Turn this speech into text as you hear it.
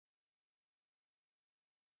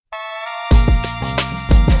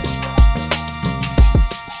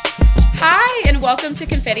welcome to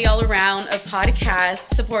Confetti All Around, a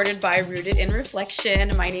podcast supported by Rooted in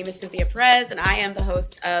Reflection. My name is Cynthia Perez, and I am the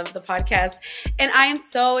host of the podcast. And I am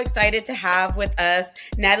so excited to have with us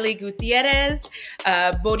Natalie Gutierrez,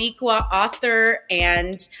 Boricua author,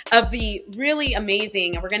 and of the really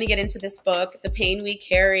amazing, and we're going to get into this book, The Pain We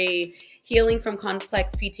Carry, Healing from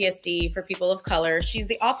Complex PTSD for People of Color. She's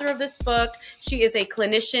the author of this book. She is a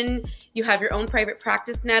clinician. You have your own private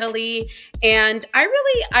practice, Natalie. And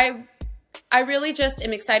I really just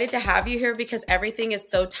am excited to have you here because everything is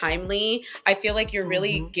so timely. I feel like you're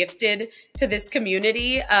really gifted to this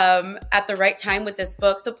community at the right time with this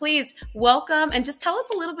book. So please welcome and just tell us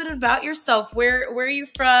a little bit about yourself. Where are you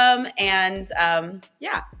from? And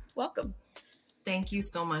welcome. Thank you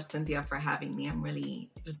so much, Cynthia, for having me. I'm really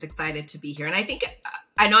just excited to be here. And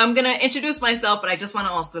I know I'm going to introduce myself, but I just want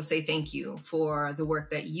to also say thank you for the work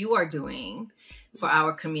that you are doing for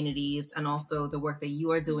our communities and also the work that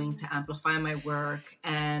you are doing to amplify my work.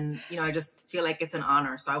 And, I just feel like it's an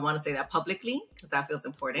honor. So I want to say that publicly because that feels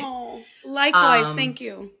important. Oh, likewise. Thank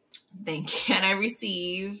you. Thank you. And I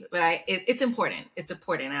receive, but it's important. It's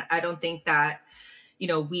important. I don't think that,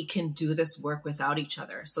 we can do this work without each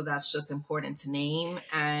other. So that's just important to name.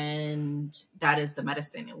 And that is the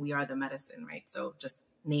medicine. And we are the medicine, right? So just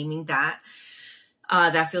naming that,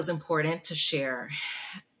 that feels important to share,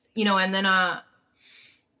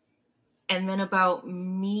 and then about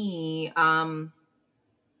me, so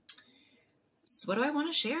what do I want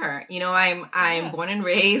to share? I'm born and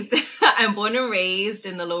raised, I'm born and raised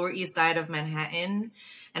in the Lower East Side of Manhattan.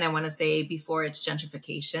 And I want to say before it's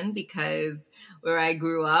gentrification, because where I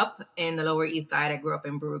grew up in the Lower East Side, I grew up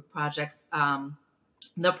in Baruch Projects.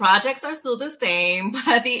 The projects are still the same,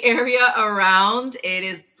 but the area around it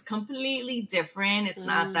is completely different. It's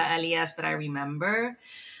not the LES that I remember.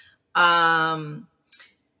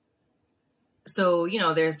 So,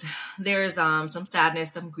 there's some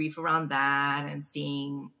sadness, some grief around that, and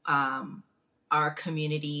seeing our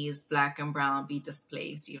communities, Black and Brown, be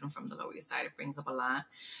displaced, even from the Lower East Side. It brings up a lot.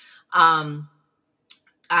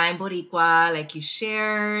 I'm Boricua, like you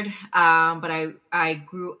shared, but I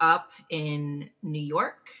grew up in New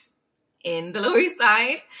York, in the Lower East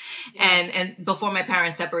Side, and before my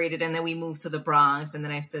parents separated, and then we moved to the Bronx, and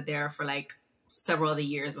then I stood there for like several other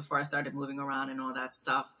years before I started moving around and all that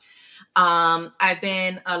stuff. I've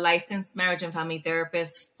been a licensed marriage and family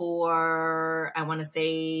therapist for, I want to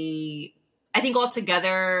say, I think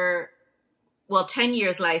altogether, 10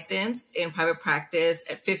 years licensed in private practice,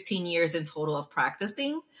 at 15 years in total of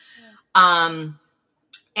practicing. And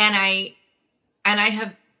I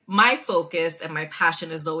have, my focus and my passion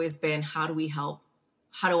has always been, how do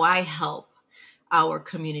I help our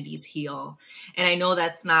communities heal? And I know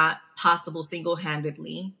that's not possible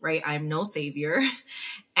single-handedly, right? I'm no savior.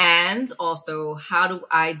 And also, how do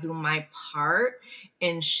I do my part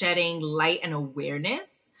in shedding light and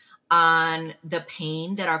awareness on the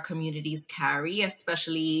pain that our communities carry,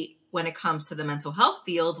 especially when it comes to the mental health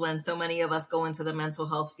field, when so many of us go into the mental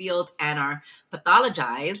health field and are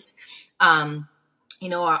pathologized,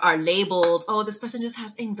 are labeled, oh, this person just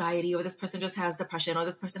has anxiety, or this person just has depression, or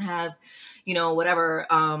this person has, whatever,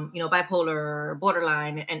 bipolar,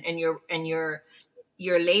 borderline, and you're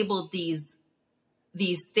labeled these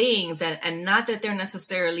things, and not that they're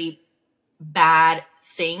necessarily bad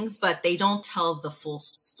things, but they don't tell the full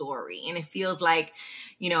story. And it feels like,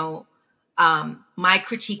 my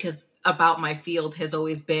critique about my field has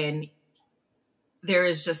always been, there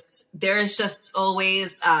is just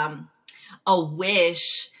always a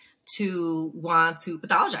wish to want to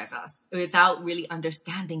pathologize us without really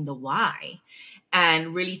understanding the why,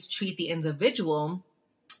 and really treat the individual,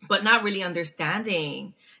 but not really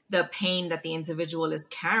understanding the pain that the individual is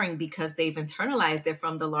carrying because they've internalized it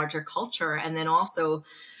from the larger culture. And then also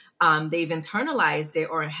they've internalized it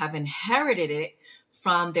or have inherited it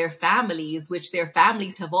from their families, which their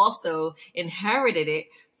families have also inherited it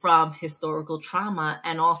from historical trauma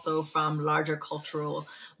and also from larger cultural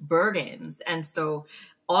burdens. And so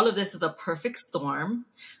all of this is a perfect storm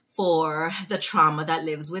for the trauma that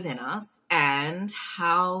lives within us. And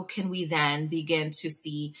how can we then begin to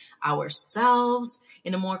see ourselves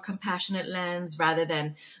in a more compassionate lens rather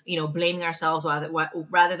than, blaming ourselves,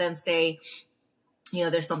 rather than say,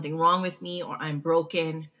 there's something wrong with me or I'm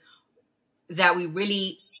broken, that we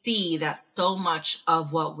really see that so much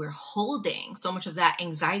of what we're holding, so much of that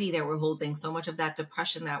anxiety that we're holding, so much of that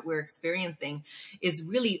depression that we're experiencing is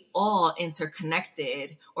really all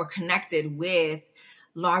interconnected or connected with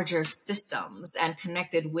larger systems and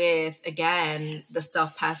connected with, again, the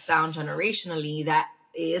stuff passed down generationally that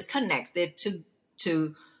is connected to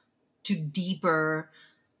deeper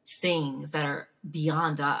things that are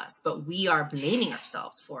beyond us, but we are blaming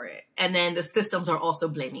ourselves for it. And then the systems are also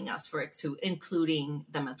blaming us for it too, including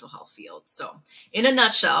the mental health field. So in a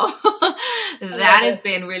nutshell, that has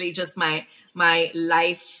been really just my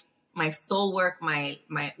life, my soul work, my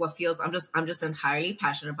what feels, I'm just entirely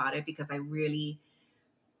passionate about it because I really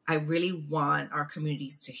want our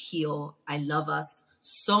communities to heal. I love us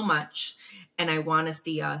so much, and I want to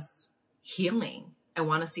see us healing. I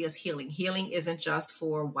want to see us healing. Healing isn't just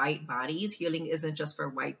for white bodies. Healing isn't just for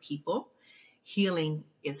white people. Healing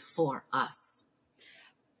is for us.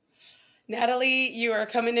 Natalie, you are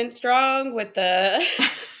coming in strong with the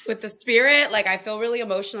with the spirit. Like, I feel really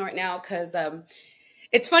emotional right now because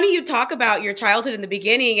it's funny you talk about your childhood in the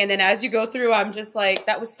beginning, and then as you go through, I'm just like,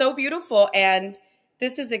 that was so beautiful. And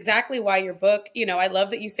this is exactly why your book, you know, I love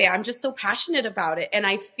that you say, I'm just so passionate about it. And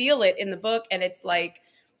I feel it in the book. And it's like,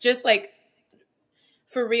 just like,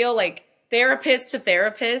 for real, like therapist to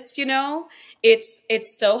therapist, you know,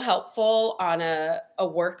 it's so helpful on a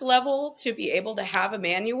work level to be able to have a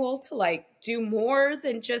manual to like do more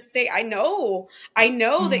than just say, I know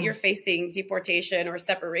that you're facing deportation or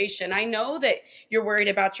separation. I know that you're worried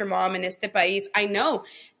about your mom in este país. I know,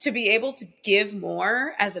 to be able to give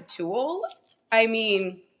more as a tool. I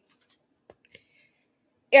mean,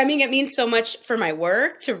 it means so much for my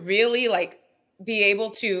work to really like be able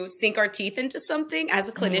to sink our teeth into something as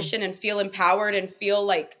a clinician and feel empowered and feel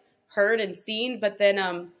like heard and seen. But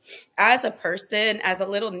then as a person, as a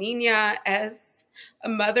little niña, as a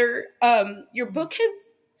mother, your book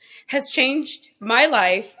has changed my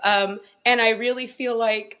life. And I really feel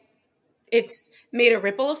like it's made a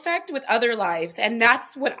ripple effect with other lives. And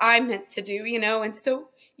that's what I'm meant to do, you know? And so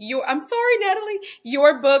I'm sorry, Natalie,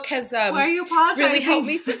 your book has Why are you apologizing? really helped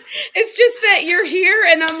me. It's just that you're here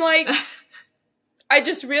and I'm like, I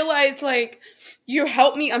just realized like you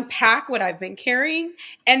helped me unpack what I've been carrying,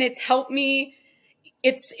 and it's helped me.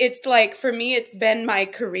 It's like, for me, it's been my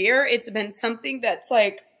career. It's been something that's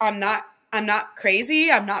like, I'm not crazy.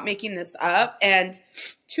 I'm not making this up. And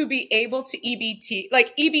to be able to EBP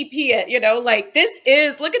it, you know, like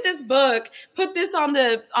look at this book, put this on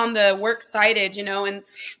the works cited, you know, and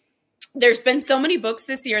there's been so many books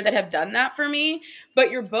this year that have done that for me.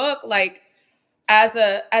 But your book, like, as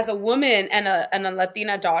a woman and a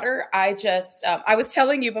Latina daughter, I just, I was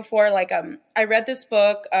telling you before, like, I read this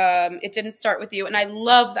book, It Didn't Start With You, and I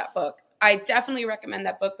love that book. I definitely recommend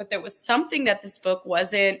that book, but there was something that this book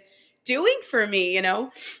wasn't doing for me, you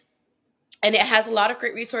know, and it has a lot of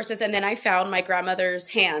great resources. And then I found My Grandmother's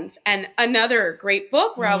Hands, and another great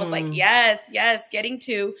book where I was like, yes, getting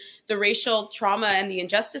to the racial trauma and the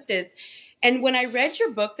injustices. And when I read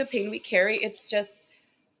your book, The Pain We Carry, it's just,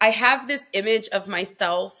 I have this image of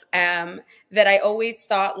myself that I always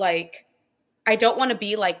thought, like, I don't want to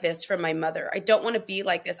be like this from my mother. I don't want to be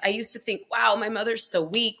like this. I used to think, wow, my mother's so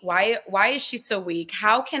weak. Why is she so weak?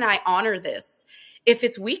 How can I honor this if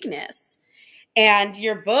it's weakness? And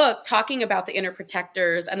your book, talking about the inner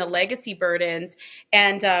protectors and the legacy burdens,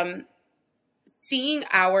 and seeing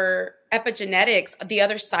our epigenetics, the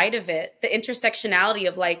other side of it, the intersectionality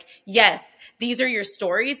of like, yes, these are your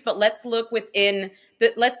stories, but let's look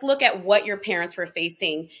let's look at what your parents were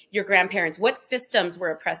facing, your grandparents, what systems were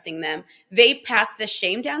oppressing them. They passed the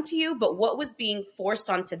shame down to you, but what was being forced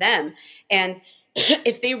onto them? And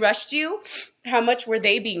if they rushed you, how much were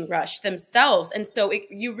they being rushed themselves? And so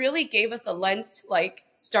you really gave us a lens to like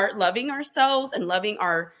start loving ourselves and loving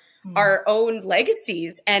our own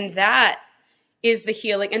legacies. And that is the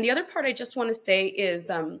healing. And the other part I just want to say is,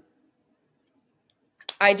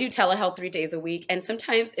 I do telehealth 3 days a week. And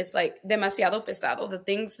sometimes it's like demasiado pesado,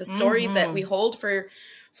 the stories that we hold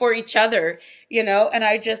for each other, you know? And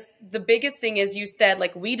the biggest thing is, you said,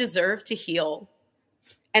 like, we deserve to heal.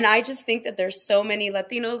 And I just think that there's so many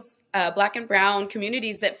Latinos, Black and brown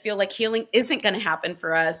communities that feel like healing isn't going to happen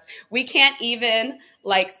for us. We can't even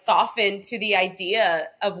like soften to the idea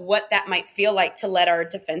of what that might feel like to let our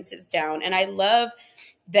defenses down. And I love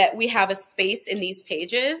that we have a space in these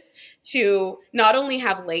pages to not only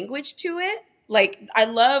have language to it, like, I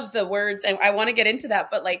love the words, and I want to get into that,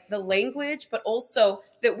 but like the language, but also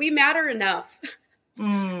that we matter enough.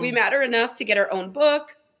 We matter enough to get our own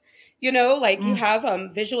book. You know, like you have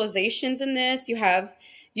visualizations in this. You have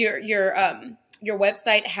your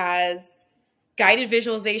website has guided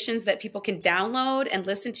visualizations that people can download and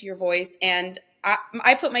listen to your voice. And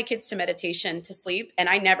I put my kids to meditation to sleep, and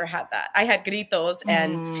I never had that. I had gritos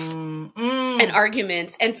and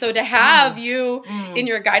arguments. And so to have you in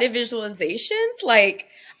your guided visualizations, like,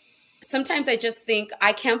 sometimes I just think,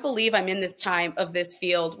 I can't believe I'm in this time of this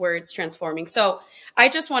field where it's transforming. So I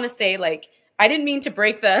just want to say, like, I didn't mean to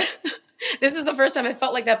break this is the first time I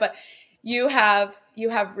felt like that, but you have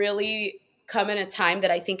really come in a time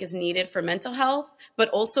that I think is needed for mental health, but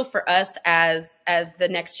also for us as the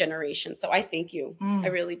next generation. So I thank you. I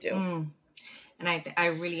really do. And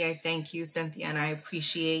I thank you, Cynthia, and I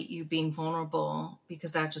appreciate you being vulnerable,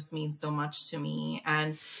 because that just means so much to me.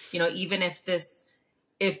 And, you know, even if this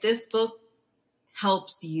book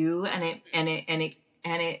helps you and it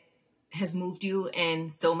has moved you in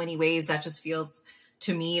so many ways, that just feels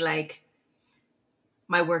to me like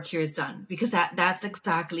my work here is done, because that's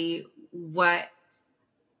exactly what,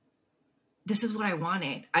 this is what I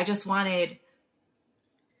wanted. I didn't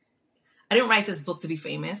write this book to be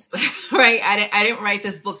famous, right? I didn't write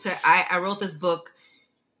this book I wrote this book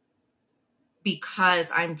because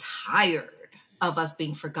I'm tired of us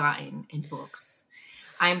being forgotten in books.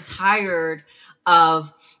 I'm tired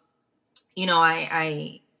of, you know,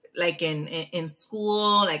 I like in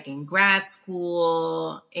school, like in grad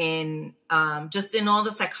school, in just in all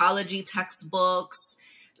the psychology textbooks,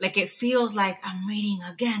 like it feels like I'm reading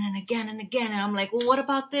again and again and again. And I'm like, well, what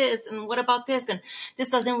about this? And what about this? And this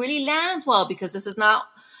doesn't really land well, because this is not,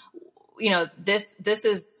 you know, this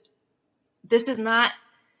is not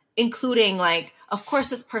including, like, of course,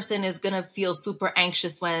 this person is going to feel super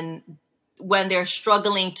anxious when they're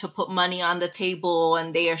struggling to put money on the table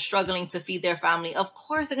and they are struggling to feed their family. Of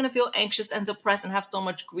course, they're going to feel anxious and depressed and have so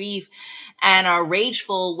much grief and are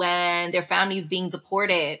rageful when their family is being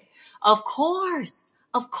deported. Of course,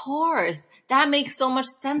 that makes so much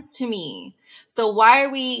sense to me. So why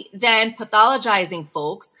are we then pathologizing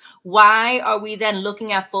folks? Why are we then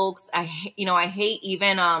looking at folks? I hate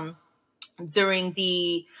even, during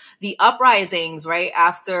the uprisings, right?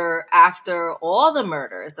 After all the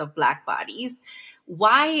murders of Black bodies,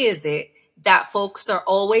 why is it that folks are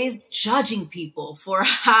always judging people for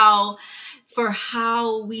how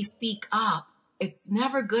we speak up? It's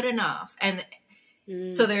never good enough. And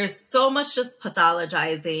so there's so much just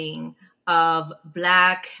pathologizing of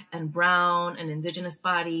Black and brown and indigenous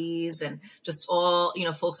bodies and just all, you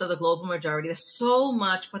know, folks of the global majority. There's so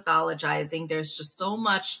much pathologizing. There's just so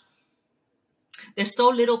much. There's so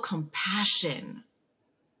little compassion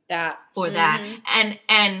for that. And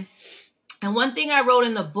one thing I wrote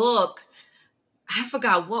in the book, I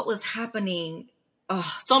forgot what was happening.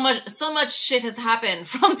 Oh, so much shit has happened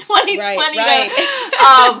from 2020 right.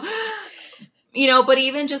 you know, but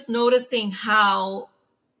even just noticing how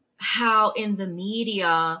in the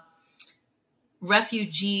media,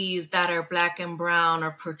 refugees that are Black and brown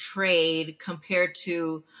are portrayed compared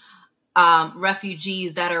to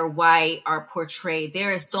refugees that are white are portrayed.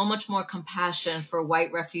 There is so much more compassion for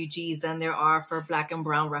white refugees than there are for Black and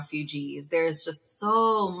brown refugees. There's just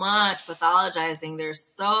so much pathologizing. There's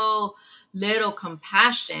so little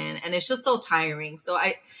compassion, and it's just so tiring. So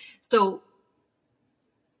I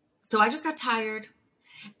just got tired,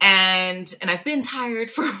 and I've been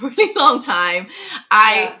tired for a really long time.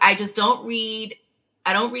 I just don't read.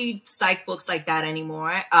 I don't read psych books like that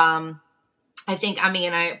anymore.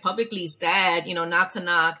 I publicly said, you know, not to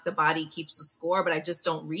knock The Body Keeps the Score, but I just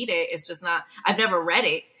don't read it. It's just not, I've never read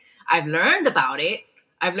it. I've learned about it.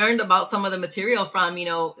 I've learned about some of the material from, you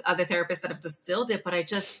know, other therapists that have distilled it, but I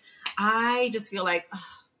just feel like,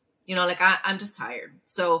 you know, like I'm just tired.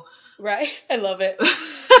 So. Right. I love it.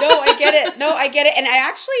 No, I get it. And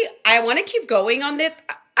I want to keep going on this.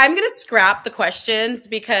 I'm going to scrap the questions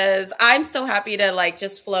because I'm so happy to like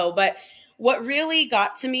just flow. But what really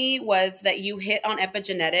got to me was that you hit on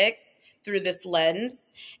epigenetics through this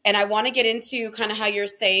lens. And I want to get into kind of how you're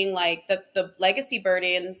saying like the legacy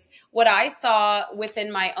burdens, what I saw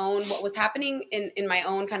within my own, what was happening in my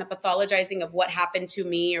own kind of pathologizing of what happened to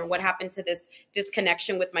me or what happened to this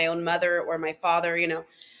disconnection with my own mother or my father, you know,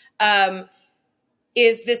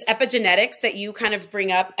 is this epigenetics that you kind of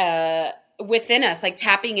bring up within us, like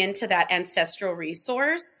tapping into that ancestral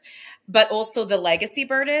resource, but also the legacy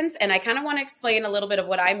burdens. And I kind of want to explain a little bit of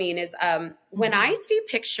what I mean is when I see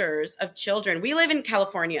pictures of children, we live in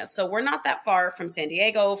California, so we're not that far from San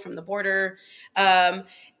Diego, from the border.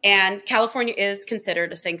 And California is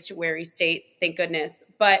considered a sanctuary state, thank goodness.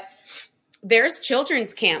 But there's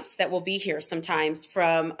children's camps that will be here sometimes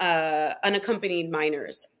from unaccompanied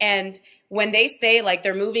minors. And when they say like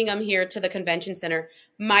they're moving them here to the convention center,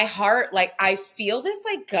 my heart, like I feel this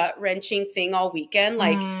like gut wrenching thing all weekend.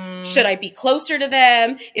 Like, should I be closer to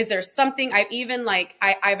them? Is there something I've even like,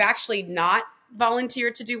 I've actually not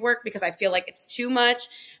volunteered to do work because I feel like it's too much.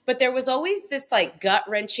 But there was always this like gut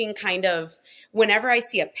wrenching kind of, whenever I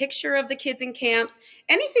see a picture of the kids in camps,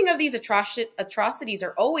 anything of these atrocities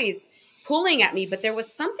are always pulling at me. But there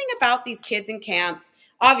was something about these kids in camps,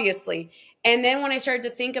 obviously. And then when I started to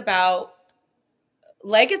think about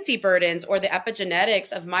legacy burdens or the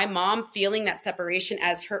epigenetics of my mom feeling that separation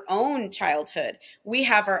as her own childhood. We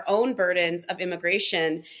have our own burdens of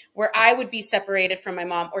immigration where I would be separated from my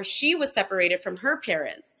mom or she was separated from her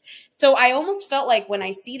parents. So I almost felt like when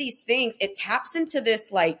I see these things, it taps into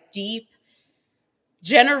this like deep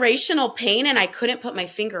generational pain, and I couldn't put my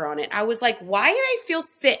finger on it. I was like, why do I feel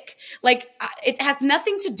sick? Like it has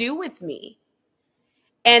nothing to do with me.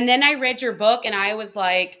 And then I read your book and I was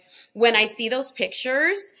like, when I see those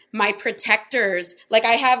pictures, my protectors, like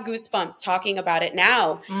I have goosebumps talking about it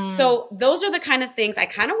now. So those are the kind of things I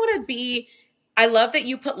kind of want to be. I love that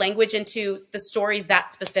you put language into the stories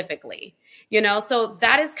that specifically, you know? So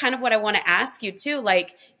that is kind of what I want to ask you too.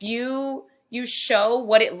 Like you show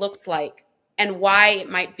what it looks like and why it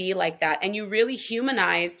might be like that. And you really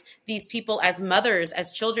humanize these people as mothers,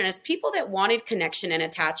 as children, as people that wanted connection and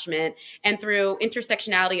attachment. And through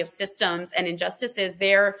intersectionality of systems and injustices,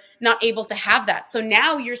 they're not able to have that. So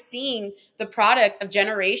now you're seeing the product of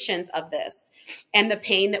generations of this and the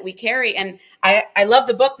pain that we carry. And I love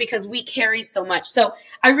the book because we carry so much. So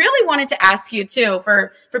I really wanted to ask you too,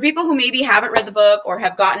 for people who maybe haven't read the book or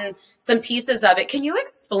have gotten some pieces of it, can you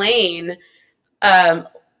explain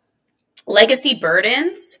legacy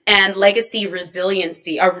burdens and legacy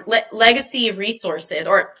resiliency, or legacy resources,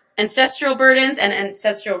 or ancestral burdens and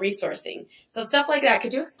ancestral resourcing? So stuff like that.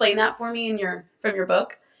 Could you explain that for me from your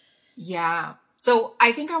book? Yeah. So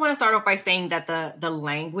I think I want to start off by saying that the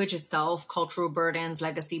language itself, cultural burdens,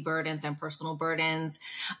 legacy burdens, and personal burdens,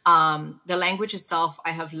 the language itself,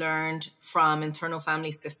 I have learned from internal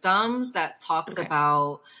family systems that talks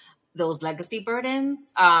about those legacy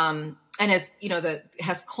burdens. And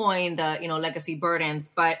has coined the, legacy burdens,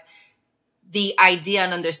 but the idea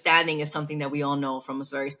and understanding is something that we all know from a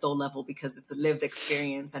very soul level because it's a lived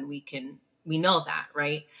experience and we know that,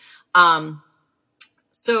 right?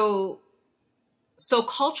 So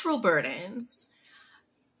cultural burdens,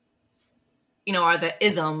 are the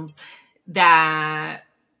isms that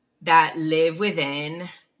live within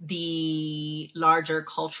the larger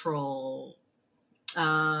cultural,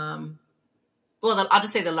 I'll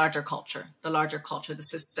just say the larger culture,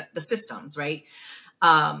 the systems, right?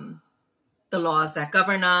 The laws that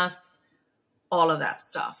govern us, all of that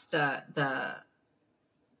stuff, the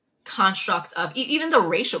construct of even the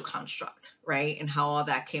racial construct, right? And how all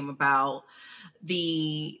that came about,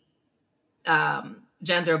 the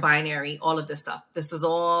gender binary, all of this stuff. This is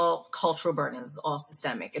all cultural burdens, all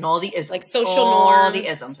systemic, and all the isms, like social norms, all the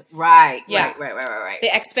isms, right? Yeah. Right.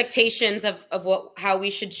 The expectations of how we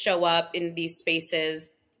should show up in these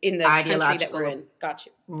spaces in the country that we're in. Got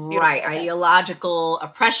you. Beautiful. Right. Okay. Ideological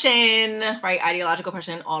oppression,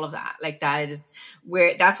 all of that. Like that's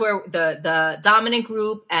where the dominant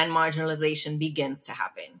group and marginalization begins to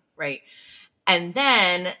happen. Right. And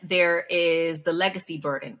then there is the legacy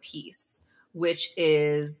burden piece, which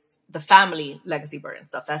is the family legacy burden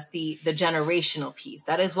stuff. That's the generational piece.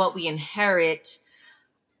 That is what we inherit.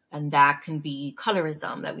 And that can be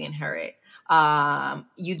colorism that we inherit.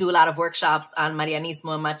 You do a lot of workshops on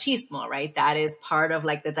Marianismo and Machismo, right? That is part of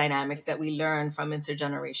like the dynamics that we learn from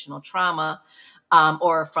intergenerational trauma,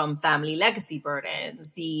 or from family legacy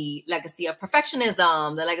burdens, the legacy of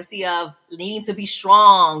perfectionism, the legacy of needing to be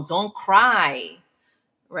strong, don't cry,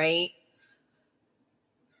 right?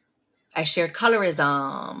 I shared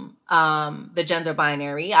colorism, the gender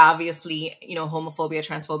binary, obviously, homophobia,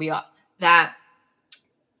 transphobia, that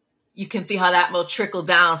you can see how that will trickle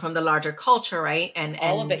down from the larger culture, right? And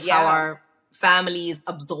all of it, how our families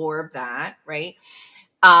absorb that, right?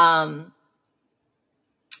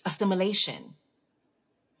 Assimilation.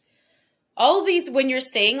 All of these, when you're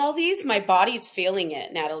saying all these, my body's feeling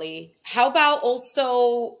it, Natalie. How about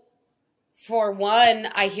also, for one,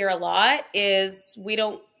 I hear a lot is we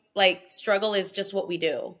don't, struggle is just what we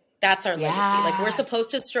do. That's our legacy. Like, we're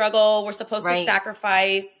supposed to struggle. We're supposed to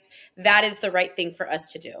sacrifice. That is the right thing for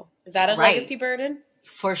us to do. Is that a legacy burden?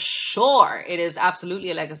 For sure. It is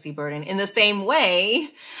absolutely a legacy burden. In the same way,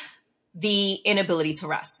 the inability to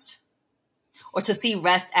rest or to see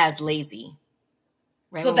rest as lazy.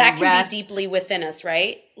 Right? So that can be deeply within us,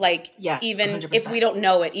 right? Like, yes, even 100%. If we don't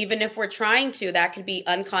know it, even if we're trying to, that could be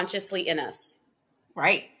unconsciously in us.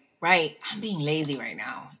 Right. I'm being lazy right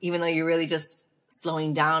now, even though you're really just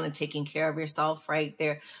slowing down and taking care of yourself, right?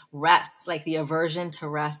 There, rest, like the aversion to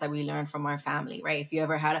rest that we learned from our family, right? If you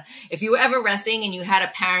were ever resting and you had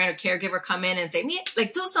a parent or caregiver come in and say,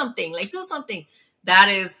 do something, that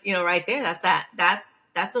is, right there.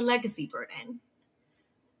 That's a legacy burden.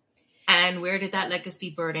 And where did that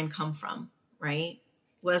legacy burden come from, right?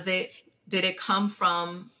 Did it come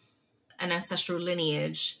from an ancestral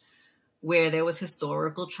lineage where there was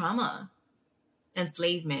historical trauma,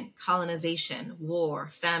 enslavement, colonization, war,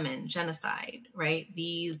 famine, genocide, right?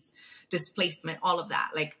 These displacement, all of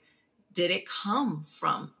that. Like, did it come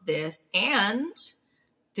from this? And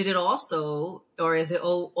did it also, or is it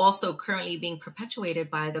also currently being perpetuated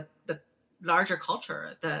by the larger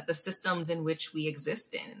culture, the systems in which we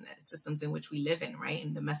exist in, the systems in which we live in, right?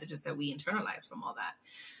 And the messages that we internalize from all that.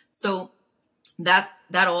 So that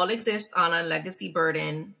all exists on a legacy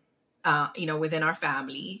burden, within our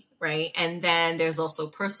family, right? And then there's also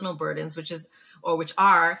personal burdens, which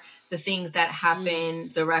are the things that happen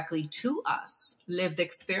directly to us, lived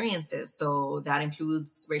experiences. So that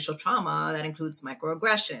includes racial trauma, that includes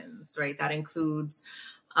microaggressions, right? That includes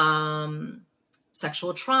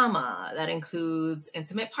sexual trauma, that includes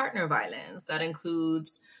intimate partner violence, that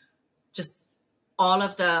includes just all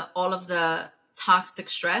of the toxic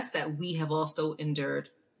stress that we have also endured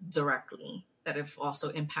directly, that have also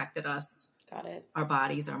impacted us. Got it. Our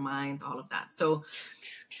bodies, our minds, all of that. So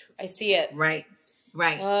I see it. Right.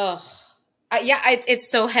 Oh,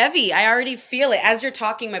 it's so heavy. I already feel it as you're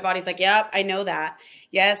talking. My body's like, yep, I know that.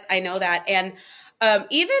 Yes, I know that. And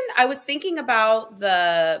even I was thinking about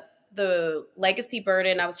the legacy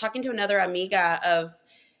burden. I was talking to another amiga of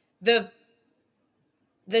the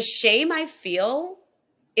shame I feel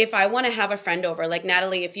if I want to have a friend over. Like,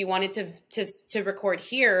 Natalie, if you wanted to record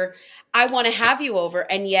here, I want to have you over,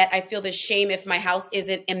 and yet I feel the shame if my house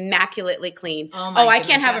isn't immaculately clean. I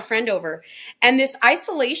can't have a friend over. And this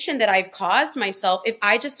isolation that I've caused myself if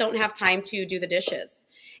I just don't have time to do the dishes.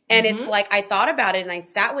 And it's like, I thought about it and I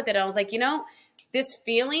sat with it and I was like, this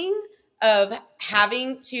feeling of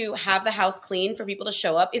having to have the house clean for people to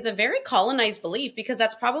show up is a very colonized belief, because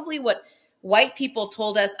that's probably what white people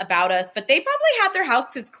told us about us, but they probably had their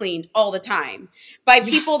houses cleaned all the time by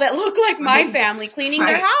people that look like my family cleaning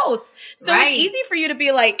their house. So it's easy for you to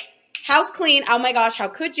be like, house clean. Oh my gosh, how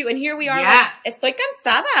could you? And here we are like, estoy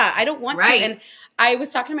cansada. I don't want to. And I was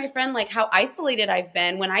talking to my friend, like, how isolated I've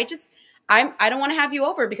been when I don't want to have you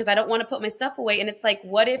over because I don't want to put my stuff away. And it's like,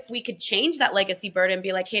 what if we could change that legacy burden and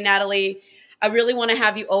be like, hey, Natalie, I really want to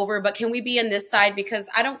have you over, but can we be on this side because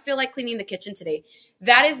I don't feel like cleaning the kitchen today?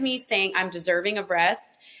 That is me saying I'm deserving of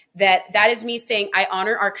rest. That is me saying I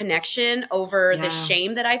honor our connection over the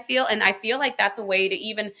shame that I feel. And I feel like that's a way to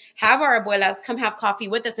even have our abuelas come have coffee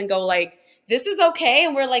with us and go like, this is okay.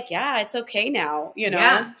 And we're like, yeah, it's okay now,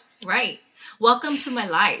 Yeah, right. Welcome to my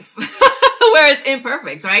life where it's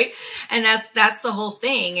imperfect, right? And that's the whole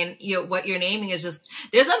thing. And what you're naming is just,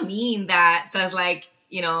 there's a meme that says like,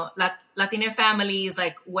 Latina families,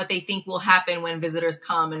 like what they think will happen when visitors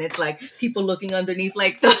come. And it's like people looking underneath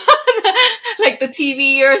like the, like the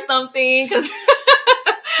TV or something. Cause,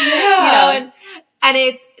 and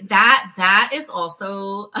it's that is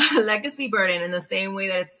also a legacy burden in the same way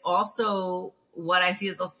that it's also what I see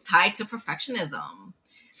is tied to perfectionism.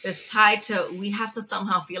 It's tied to, we have to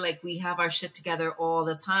somehow feel like we have our shit together all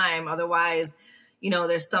the time. Otherwise,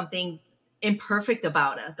 there's something imperfect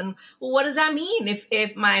about us. And well, what does that mean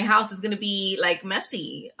if my house is going to be like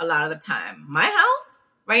messy a lot of the time? My house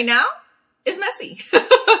right now is messy.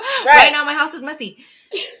 Right now my house is messy.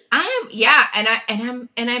 I'm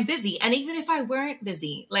busy. And even if I weren't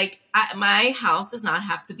busy, like my house does not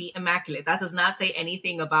have to be immaculate. That does not say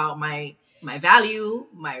anything about my value,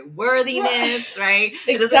 my worthiness, right?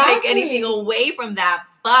 It doesn't take anything away from that.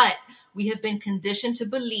 But we have been conditioned to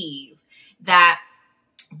believe that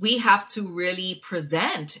we have to really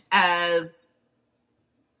present as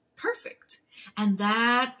perfect. And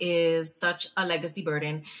that is such a legacy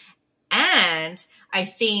burden. And I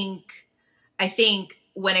think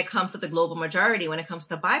when it comes to the global majority, when it comes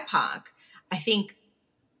to BIPOC, I think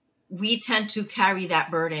we tend to carry that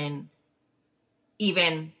burden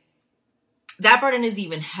that burden is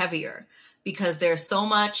even heavier because there's so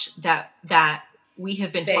much that we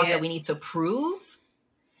have been taught that we need to prove,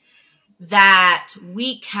 that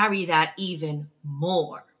we carry that even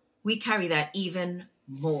more.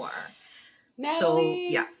 Natalie.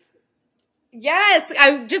 So, yeah. Yes,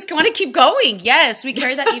 I just want to keep going. Yes, we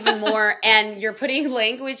carry that even more. And you're putting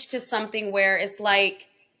language to something where it's like,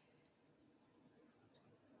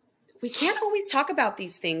 we can't always talk about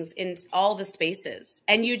these things in all the spaces.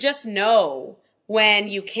 And you just know when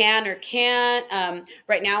you can or can't.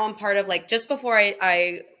 Right now, I'm part of just before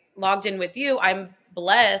I logged in with you, I'm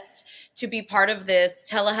blessed to be part of this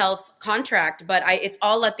telehealth contract, but it's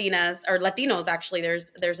all Latinas or Latinos. Actually,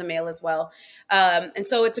 there's a male as well. And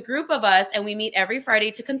so it's a group of us and we meet every Friday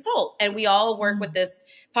to consult and we all work with this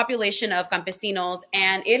population of campesinos.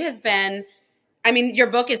 And it has been I mean, your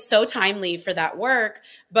book is so timely for that work,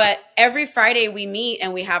 but every Friday we meet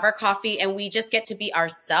and we have our coffee and we just get to be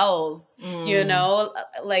ourselves, you know,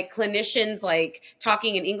 like clinicians, like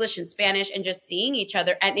talking in English and Spanish and just seeing each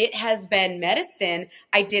other. And it has been medicine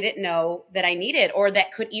I didn't know that I needed or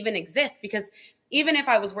that could even exist, because even if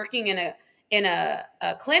I was working in a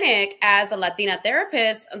clinic as a Latina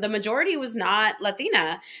therapist, the majority was not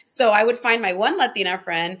Latina. So I would find my one Latina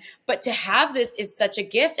friend, but to have this is such a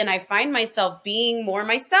gift. And I find myself being more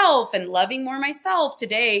myself and loving more myself.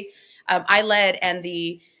 Today, I led and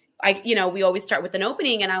we always start with an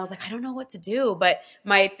opening and I was like, I don't know what to do. But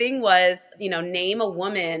my thing was, name a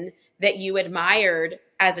woman that you admired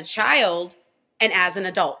as a child and as an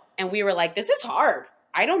adult. And we were like, this is hard.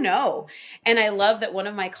 I don't know. And I love that one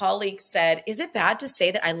of my colleagues said, is it bad to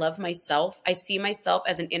say that I love myself? I see myself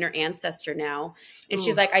as an inner ancestor now. And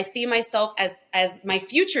she's like, I see myself as my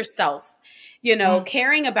future self,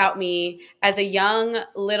 caring about me as a young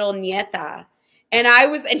little nieta.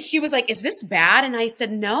 And she was like, is this bad? And I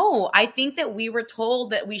said, no, I think that we were told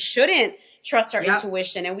that we shouldn't trust our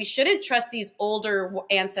intuition and we shouldn't trust these older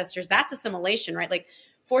ancestors. That's assimilation, right? Like,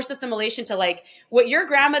 forced assimilation to like what your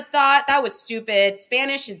grandma thought, that was stupid.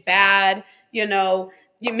 Spanish is bad.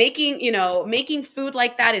 Making food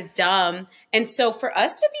like that is dumb. And so for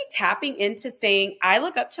us to be tapping into saying, I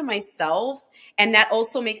look up to myself, and that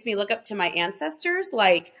also makes me look up to my ancestors.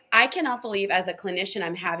 Like, I cannot believe as a clinician,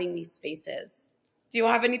 I'm having these spaces. Do you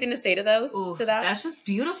have anything to say to those, to that? That's just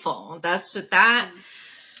beautiful. That's just that.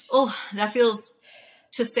 Oh, that feels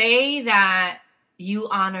to say that you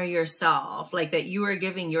honor yourself, like that you are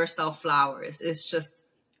giving yourself flowers. It's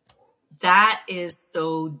just, that is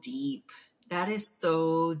so deep. That is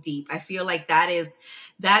so deep. I feel like that is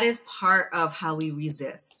part of how we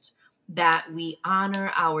resist, that we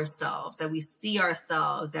honor ourselves, that we see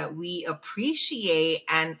ourselves, that we appreciate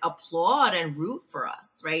and applaud and root for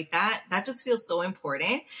us, right? That just feels so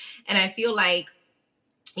important. And I feel like,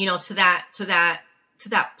 to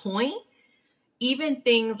that point, even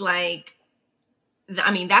things like,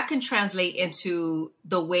 that can translate into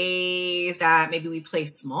the ways that maybe we play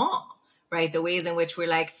small, right? The ways in which we're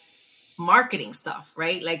like marketing stuff,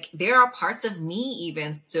 right? Like there are parts of me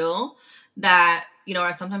even still that,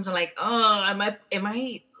 are sometimes I'm like, oh, am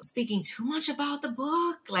I speaking too much about the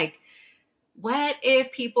book? Like, what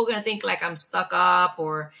if people are going to think like I'm stuck up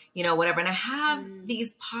or, whatever. And I have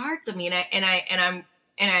these parts of me and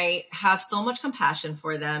I have so much compassion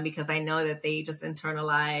for them because I know that they just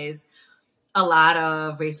internalize a lot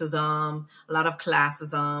of racism, a lot of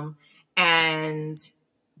classism, and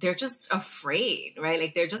they're just afraid, right?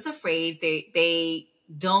 Like they're just afraid. They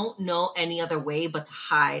don't know any other way but to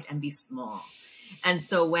hide and be small. And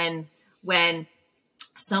so when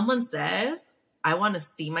someone says, I want to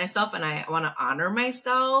see myself and I want to honor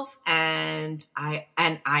myself and I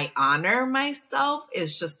honor myself,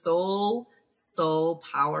 is just so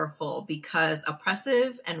powerful, because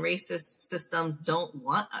oppressive and racist systems don't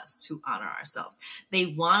want us to honor ourselves. They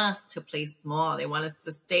want us to play small. They want us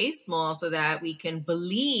to stay small so that we can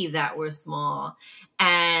believe that we're small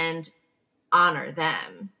and honor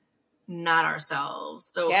them, not ourselves.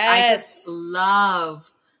 So I just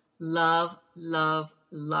love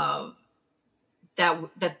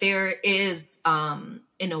that there is an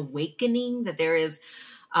awakening, that there is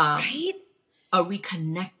a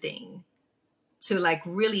reconnecting to like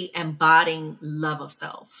really embodying love of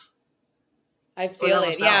self. I feel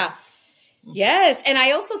it. Yeah. Yes. And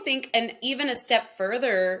I also think, and even a step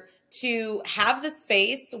further, to have the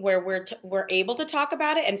space where we're able to talk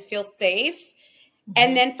about it and feel safe.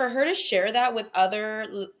 And then for her to share that with other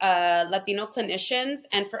Latino clinicians,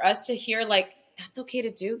 and for us to hear like, that's okay to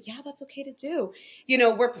do. Yeah, that's okay to do.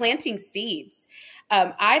 We're planting seeds.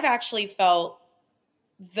 I've actually felt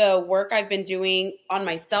the work I've been doing on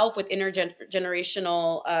myself with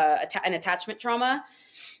intergenerational and attachment trauma.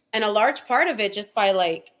 And a large part of it just by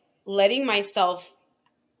like letting myself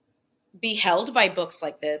be held by books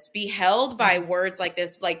like this, be held by words like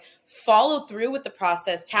this, like follow through with the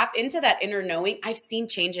process, tap into that inner knowing. I've seen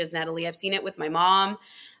changes, Natalie. I've seen it with my mom.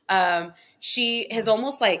 She has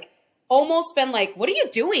almost been like, what are you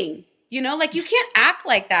doing? Like you can't act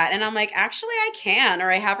like that. And I'm like, actually I can,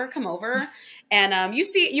 or I have her come over. And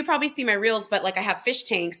you probably see my reels, but like I have fish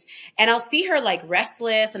tanks and I'll see her like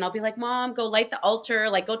restless and I'll be like, Mom, go light the altar,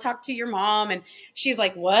 like go talk to your mom. And she's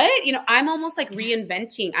like, what? I'm almost like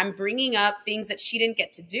reinventing. I'm bringing up things that she didn't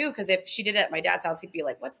get to do, because if she did it at my dad's house, he'd be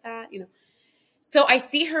like, what's that? So I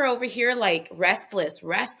see her over here like restless.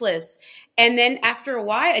 And then after a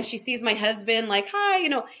while, and she sees my husband like, hi,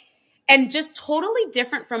 and just totally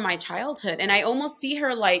different from my childhood. And I almost see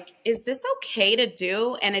her like, is this okay to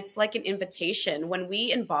do? And it's like an invitation. When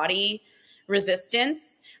we embody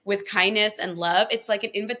resistance with kindness and love, it's like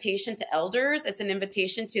an invitation to elders. It's an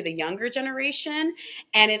invitation to the younger generation.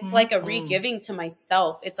 And it's like a re-giving to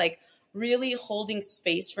myself. It's like really holding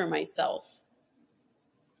space for myself.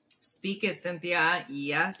 Speak it, Cynthia.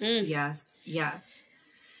 Yes, yes, yes.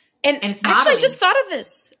 And it's actually, I just thought of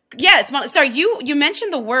this. Yeah, it's sorry. You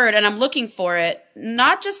mentioned the word, and I'm looking for it.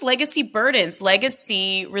 Not just legacy burdens,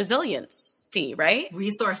 legacy resiliency, right?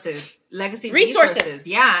 Resources, legacy resources.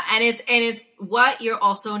 Yeah, and it's what you're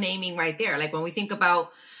also naming right there. Like when we think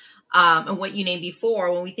about and what you named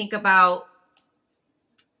before, when we think about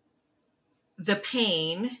the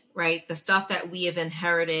pain, right? The stuff that we have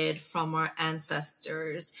inherited from our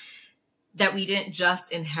ancestors, that we didn't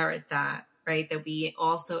just inherit that, right? That we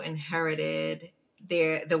also inherited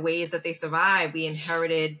the ways that they survived. We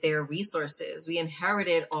inherited their resources. We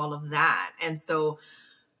inherited all of that. And so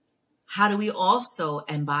how do we also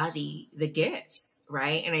embody the gifts,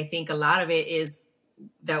 right? And I think a lot of it is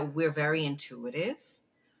that we're very intuitive,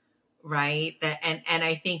 right? And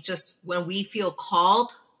I think just when we feel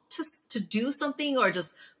called to do something, or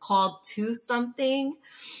just called to something,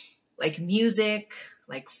 like music,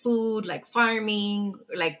 like food, like farming,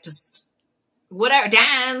 like just whatever,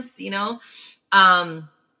 dance,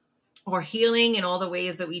 or healing in all the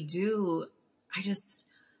ways that we do.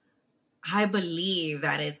 I believe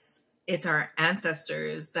that it's our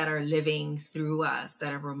ancestors that are living through us,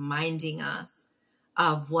 that are reminding us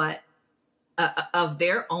of of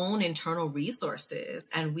their own internal resources.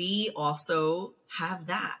 And we also have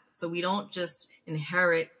that. So we don't just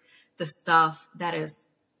inherit the stuff that has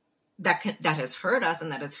hurt us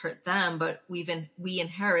and that has hurt them, but we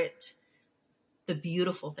inherit the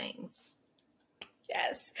beautiful things.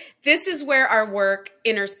 Yes. This is where our work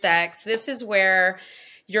intersects. This is where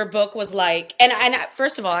your book was like, and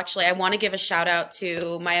first of all, actually, I want to give a shout out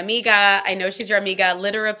to my amiga. I know she's your amiga,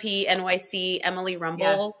 Literapy NYC, Emily Rumble.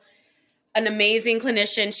 Yes. An amazing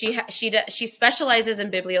clinician. She specializes in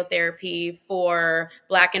bibliotherapy for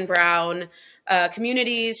Black and Brown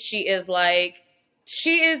communities. She is the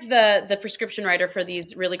prescription writer for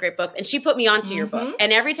these really great books. And she put me onto your book.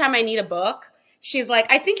 And every time I need a book, she's like,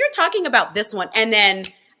 I think you're talking about this one. And then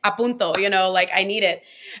apunto, I need it.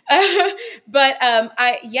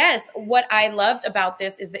 What I loved about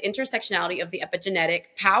this is the intersectionality of the epigenetic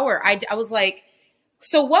power. I was like,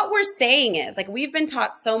 so what we're saying is, like, we've been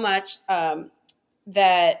taught so much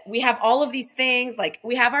that we have all of these things, like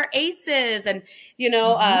we have our ACEs and,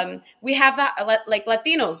 we have that, like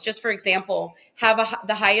Latinos, just for example, have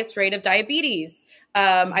the highest rate of diabetes.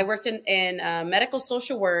 I worked in medical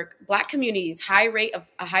social work, Black communities, high rate of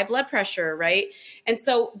high blood pressure, right? And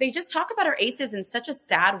so they just talk about our ACEs in such a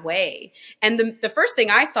sad way. And the first thing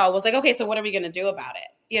I saw was like, okay, so what are we going to do about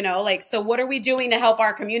it? So what are we doing to help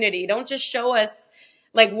our community? Don't just show us,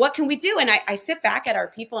 like, what can we do? And I sit back at our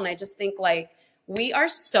people and I just think, like, we are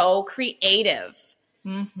so creative.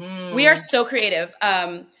 We are so creative.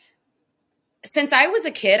 Since I was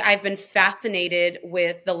a kid, I've been fascinated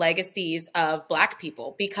with the legacies of Black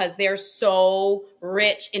people because they're so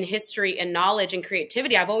rich in history and knowledge and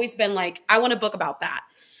creativity. I've always been like, I want a book about that.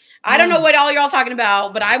 I don't know what all y'all talking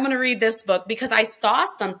about, but I want to read this book because I saw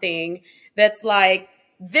something that's like,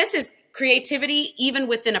 this is creativity even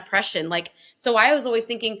within oppression. Like, so I was always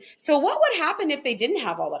thinking, so what would happen if they didn't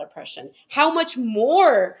have all that oppression? How much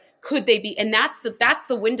more could they be? And that's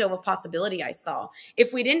the window of possibility I saw.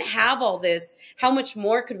 If we didn't have all this, how much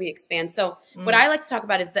more could we expand? So what I like to talk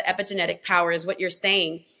about is the epigenetic power, is what you're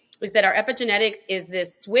saying, is that our epigenetics is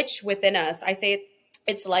this switch within us. I say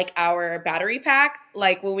it's like our battery pack.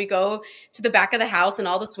 Like when we go to the back of the house and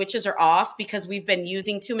all the switches are off because we've been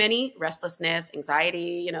using too many, restlessness,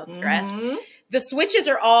 anxiety, stress. The switches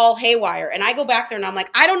are all haywire. And I go back there and I'm like,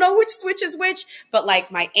 I don't know which switch is which, but like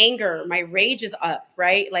my anger, my rage is up,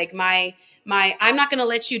 right? Like my I'm not going to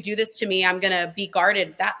let you do this to me. I'm going to be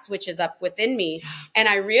guarded. That switch is up within me. And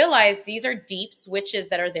I realized these are deep switches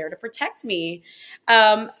that are there to protect me.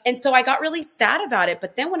 And so I got really sad about it.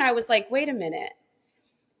 But then when I was like, wait a minute,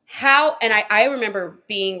 I remember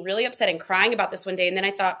being really upset and crying about this one day. And then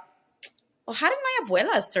I thought, well, how did my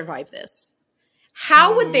abuelas survive this?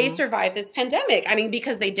 How would they survive this pandemic? I mean,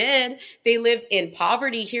 because they did. They lived in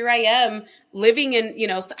poverty. Here I am living in,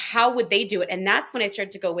 so how would they do it? And that's when I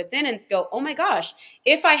started to go within and go, oh my gosh,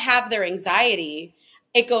 if I have their anxiety,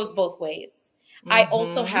 it goes both ways. I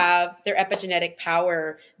also have their epigenetic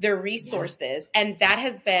power, their resources. Yes. And that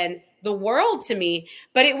has been the world to me.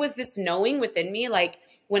 But it was this knowing within me, like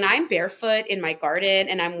when I'm barefoot in my garden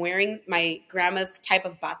and I'm wearing my grandma's type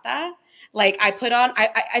of bata, Like I put on,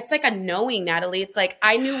 it's like a knowing, Natalie. It's like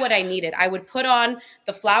I knew what I needed. I would put on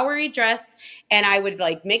the flowery dress and I would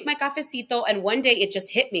like make my cafecito. And one day it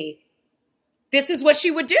just hit me. This is what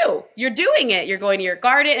she would do. You're doing it. You're going to your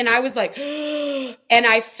garden. And I was like, and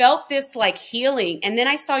I felt this like healing. And then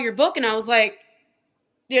I saw your book and I was like,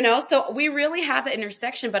 so we really have the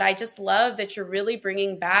intersection, but I just love that you're really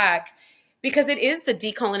bringing back, because it is the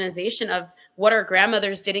decolonization of what our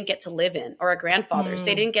grandmothers didn't get to live in, or our grandfathers.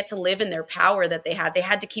 They didn't get to live in their power that they had. They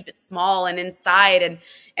had to keep it small and inside.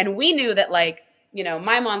 And we knew that, like,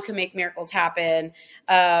 my mom could make miracles happen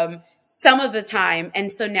some of the time.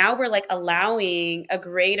 And so now we're like allowing a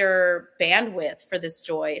greater bandwidth for this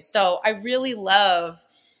joy. So I really love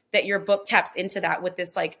that your book taps into that with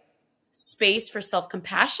this like space for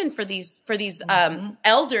self-compassion for these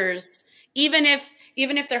elders. Even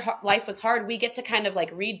if their life was hard, we get to kind of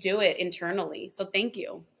like redo it internally. So thank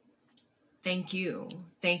you. Thank you.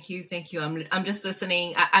 I'm just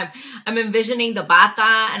listening. I'm envisioning the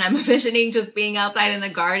bata, and I'm envisioning just being outside in the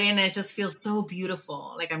garden, and it just feels so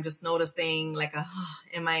beautiful. Like I'm just noticing like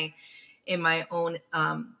in my own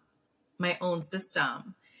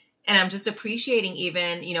system. And I'm just appreciating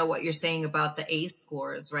even, what you're saying about the ACE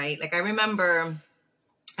scores, right? Like I remember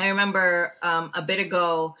a bit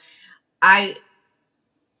ago, I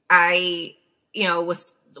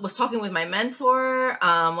was talking with my mentor,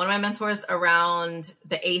 one of my mentors, around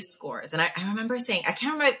the ACE scores. And I remember saying, I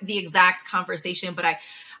can't remember the exact conversation, but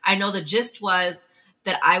I know the gist was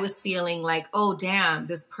that I was feeling like, oh, damn,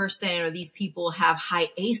 this person or these people have high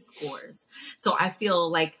ACE scores. So I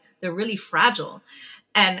feel like they're really fragile.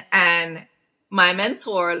 And my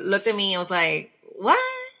mentor looked at me and was like, what?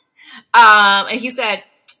 And he said,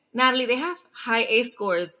 Natalie, they have high ACE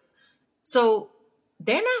scores. So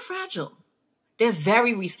they're not fragile. They're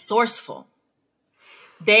very resourceful.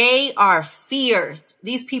 They are fierce.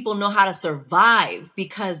 These people know how to survive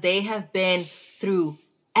because they have been through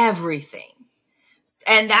everything.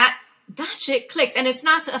 And that shit clicked. And it's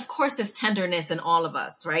not, of course, there's tenderness in all of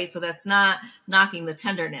us, right? So that's not knocking the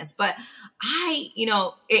tenderness. But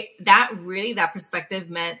that perspective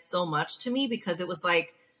meant so much to me, because it was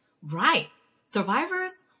like, right,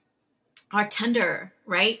 survivors are tender,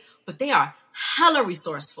 right? But they are hella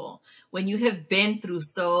resourceful. When you have been through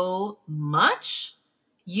so much,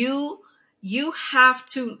 you have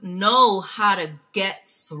to know how to get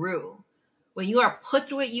through. When you are put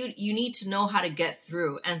through it, you need to know how to get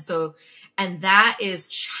through. And that is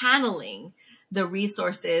channeling the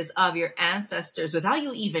resources of your ancestors without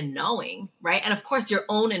you even knowing, right? And of course, your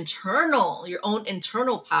own internal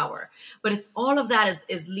power. But it's all of that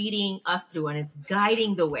is leading us through and is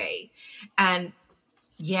guiding the way. And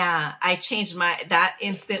yeah, I changed that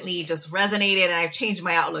instantly just resonated, and I've changed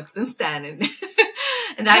my outlook since then.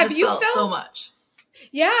 And that just felt so much.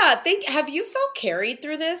 Yeah. Have you felt carried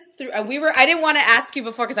through this? I didn't want to ask you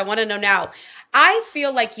before because I want to know now. I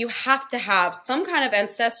feel like you have to have some kind of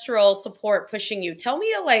ancestral support pushing you. Tell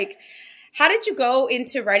me, like, how did you go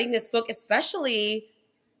into writing this book, especially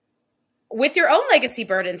with your own legacy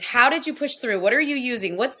burdens? How did you push through? What are you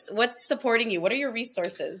using? What's supporting you? What are your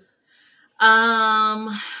resources?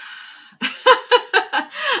 I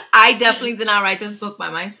definitely did not write this book by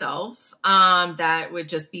myself. That would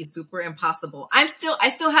just be super impossible. I'm still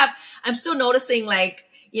noticing, like,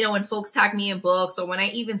 when folks tag me in books, or when I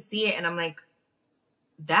even see it and I'm like,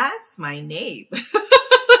 that's my name.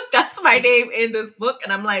 That's my name in this book.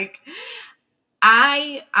 And I'm like,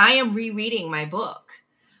 I am rereading my book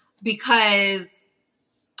because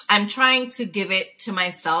I'm trying to give it to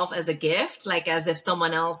myself as a gift, like as if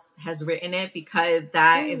someone else has written it, because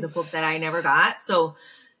that is a book that I never got. So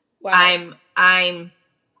wow. I'm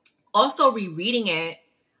also rereading it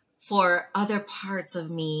for other parts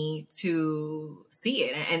of me to see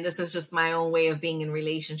it. And this is just my own way of being in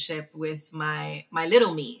relationship with my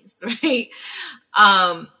little me's, right?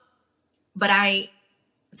 But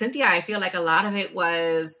Cynthia, I feel like a lot of it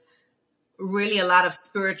was really a lot of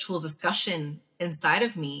spiritual discussion inside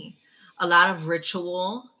of me, a lot of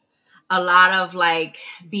ritual, a lot of like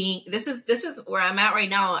this is where I'm at right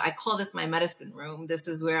now. I call this my medicine room. This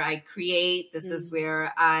is where I create. This is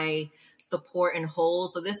where I support and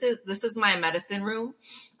hold. So this is my medicine room.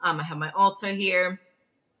 I have my altar here.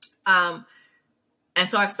 And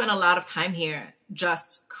so I've spent a lot of time here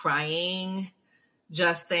just crying,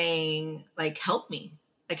 just saying, like, help me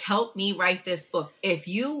write this book. If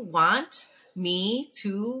you want me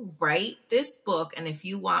to write this book, and if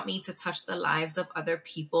you want me to touch the lives of other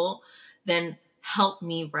people, then help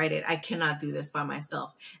me write it. I cannot do this by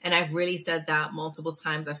myself. And I've really said that multiple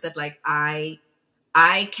times. I've said, like, I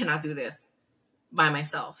cannot do this by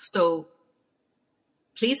myself. So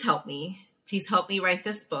please help me. Please help me write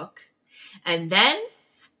this book. And then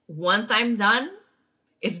once I'm done,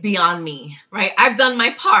 it's beyond me, right? I've done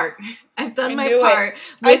my part. I've done my part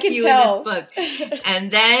with you in this book.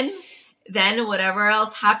 And then whatever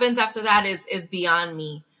else happens after that is beyond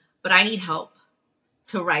me. But I need help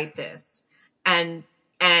to write this. And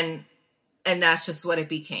that's just what it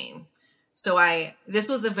became. So this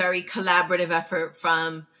was a very collaborative effort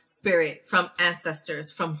from spirit, from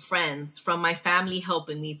ancestors, from friends, from my family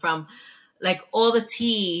helping me, from like all the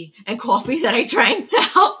tea and coffee that I drank to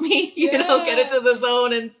help me, you know, get into the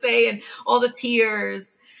zone and say, and all the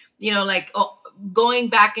tears, you know, like going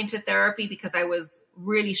back into therapy because I was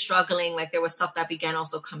really struggling. Like there was stuff that began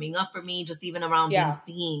also coming up for me, just even around being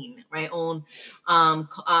seen, right? Own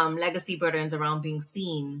legacy burdens around being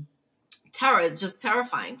seen. Terror is just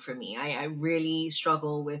terrifying for me. I really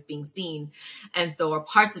struggle with being seen. And so, or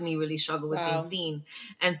parts of me really struggle with being seen.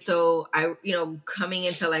 And so I, you know, coming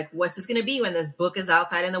into like, what's this going to be when this book is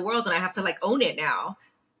outside in the world and I have to like own it now.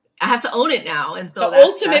 I have to own it now. And so the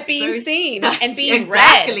ultimate being seen and being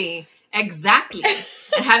read. Exactly.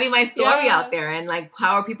 And having my story out there and like,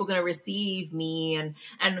 how are people going to receive me?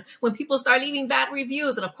 And when people start leaving bad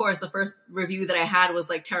reviews, and of course the first review that I had was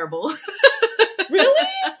like terrible. Really?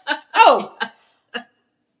 Oh,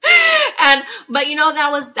 but you know,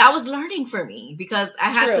 that was learning for me because I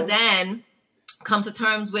had to then come to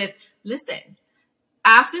terms with, listen,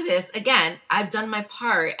 after this, again, I've done my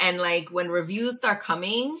part. And like when reviews start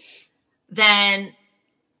coming, then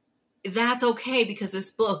that's okay because this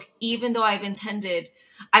book, even though I've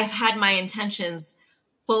had my intentions,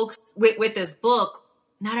 folks, with this book,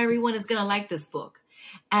 not everyone is going to like this book.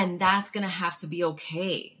 And that's going to have to be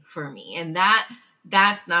okay for me. And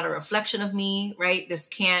that's not a reflection of me, right?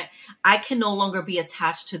 I can no longer be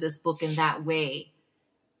attached to this book in that way.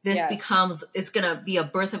 This becomes, it's going to be a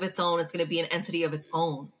birth of its own. It's going to be an entity of its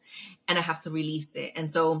own. And I have to release it.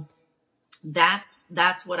 And so that's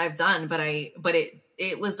what I've done. But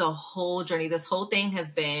it was a whole journey. This whole thing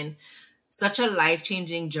has been such a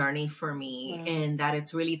life-changing journey for me in that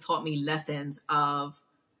it's really taught me lessons of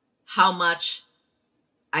how much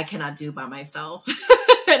I cannot do by myself.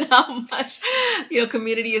 And how much, you know,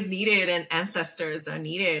 community is needed and ancestors are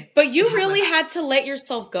needed. But you really had to let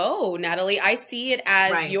yourself go, Natalie. I see it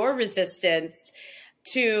as your resistance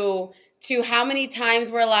to how many times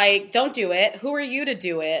we're like, don't do it. Who are you to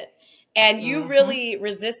do it? And you really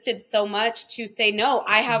resisted so much to say, no,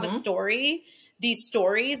 I have a story, these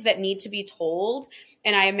stories that need to be told.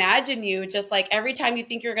 And I imagine you just like every time you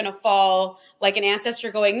think you're going to fall, like an ancestor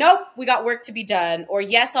going, nope, we got work to be done. Or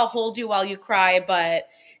yes, I'll hold you while you cry, but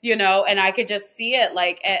you know, and I could just see it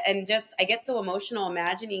like, and just, I get so emotional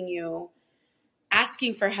imagining you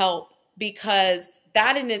asking for help because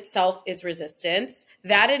that in itself is resistance.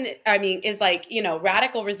 That is like, you know,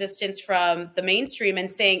 radical resistance from the mainstream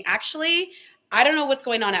and saying, actually, I don't know what's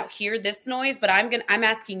going on out here, this noise, but I'm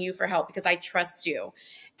asking you for help because I trust you.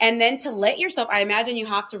 And then to let yourself, I imagine you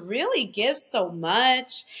have to really give so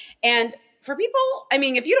much. And for people, I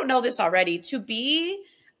mean, if you don't know this already, to be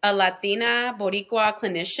a Latina Boricua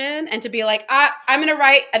clinician and to be like, I'm going to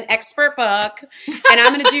write an expert book and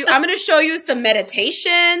I'm going to show you some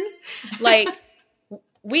meditations. Like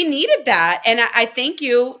we needed that. And I thank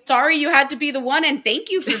you. Sorry you had to be the one. And thank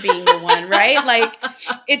you for being the one, right? Like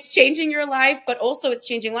it's changing your life, but also it's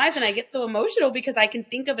changing lives. And I get so emotional because I can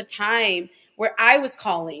think of a time where I was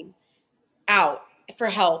calling out for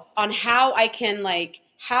help on how I can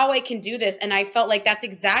do this. And I felt like that's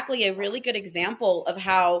exactly a really good example of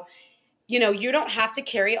how, you know, you don't have to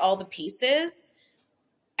carry all the pieces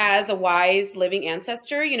as a wise living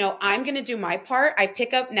ancestor. You know, I'm going to do my part. I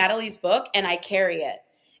pick up Natalie's book and I carry it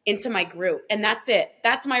into my group. And that's it.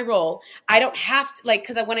 That's my role. I don't have to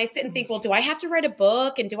because when I sit and think, well, do I have to write a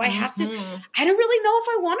book? And do I have to, I don't really know if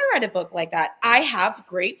I want to write a book like that. I have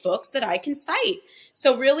great books that I can cite.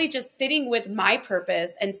 So really just sitting with my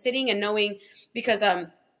purpose and sitting and knowing, because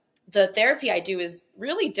the therapy I do is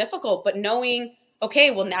really difficult, but knowing, okay,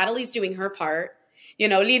 well, Natalie's doing her part, you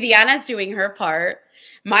know, Lidiana's doing her part,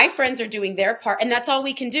 my friends are doing their part, and that's all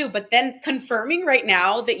we can do. But then confirming right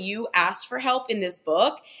now that you asked for help in this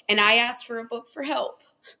book, and I asked for a book for help.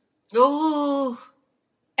 Oh,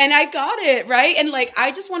 and I got it, right? And like,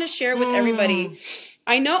 I just want to share with everybody.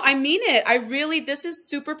 I know, I mean it. This is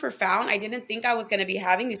super profound. I didn't think I was going to be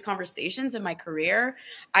having these conversations in my career.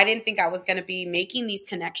 I didn't think I was going to be making these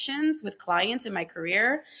connections with clients in my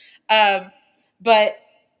career. But,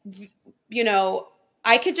 you know,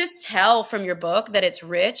 I could just tell from your book that it's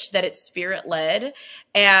rich, that it's spirit-led.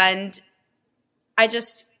 And I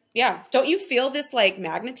just, don't you feel this like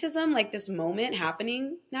magnetism, like this moment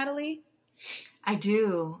happening, Natalie? I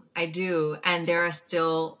do. And there are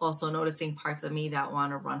still also noticing parts of me that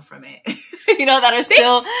want to run from it. That are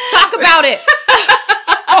still... Talk about it.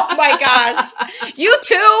 Oh my gosh. You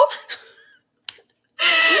too?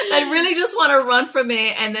 I really just want to run from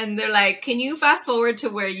it. And then they're like, can you fast forward to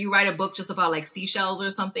where you write a book just about like seashells or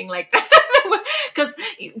something like that?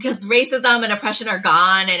 Because racism and oppression are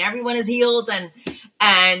gone and everyone is healed.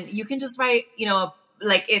 And you can just write,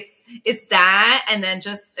 like it's that. And then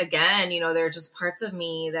just, again, there are just parts of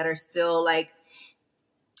me that are still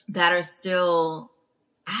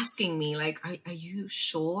asking me, like, are you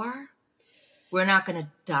sure we're not going to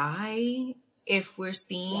die if we're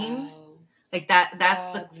seen? Wow. Like that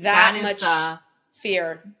is the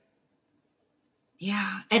fear.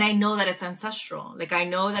 Yeah. And I know that it's ancestral. Like, I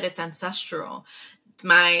know that it's ancestral.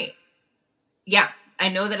 I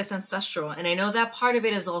know that it's ancestral. And I know that part of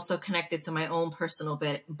it is also connected to my own personal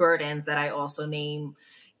burdens that I also name,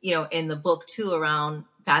 in the book too, around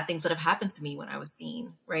bad things that have happened to me when I was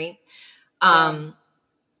seen. Right. Yeah.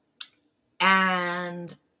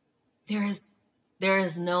 And there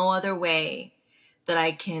is no other way that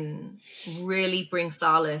I can really bring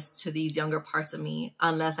solace to these younger parts of me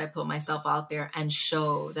unless I put myself out there and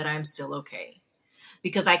show that I'm still okay.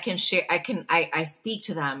 Because I can share, I speak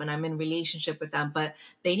to them and I'm in relationship with them, but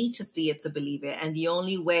they need to see it to believe it. And the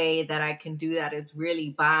only way that I can do that is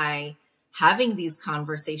really by having these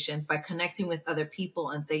conversations, by connecting with other people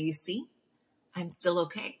and say, you see, I'm still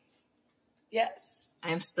okay. Yes.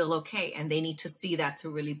 I'm still okay. And they need to see that to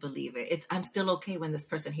really believe it. I'm still okay when this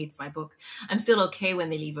person hates my book. I'm still okay when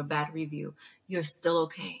they leave a bad review. You're still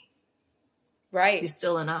okay. Right. You're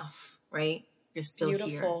still enough, right? You're still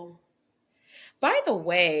Beautiful. Here. By the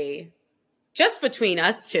way, just between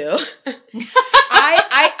us two,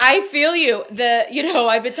 I feel you.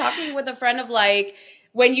 I've been talking with a friend of like,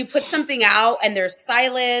 when you put something out and there's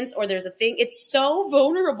silence or there's a thing, it's so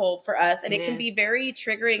vulnerable for us. And it can be very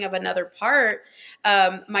triggering of another part.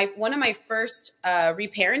 One of my first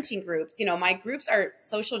reparenting groups, my groups are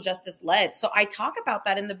social justice led. So I talk about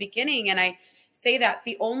that in the beginning. And I say that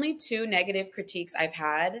the only 2 negative critiques I've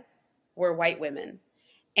had were white women.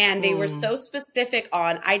 And they were so specific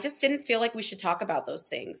on, I just didn't feel like we should talk about those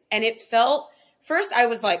things. And it felt, first I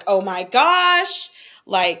was like, oh my gosh,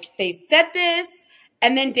 like they said this.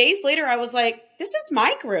 And then days later, I was like, this is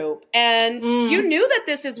my group. And you knew that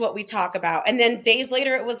this is what we talk about. And then days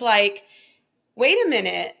later, it was like, wait a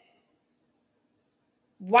minute.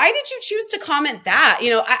 Why did you choose to comment that?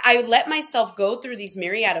 I let myself go through these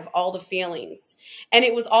myriad of all the feelings. And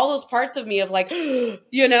it was all those parts of me of like, and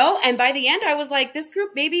by the end, I was like, this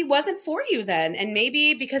group maybe wasn't for you then. And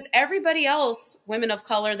maybe because everybody else, women of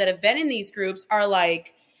color that have been in these groups are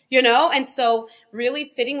like, and so really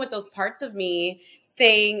sitting with those parts of me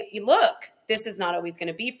saying, look, this is not always going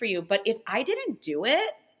to be for you. But if I didn't do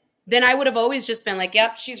it, then I would have always just been like,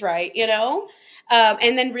 yep, she's right,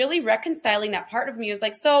 and then really reconciling that part of me was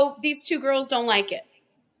like, so these 2 girls don't like it.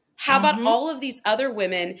 How about all of these other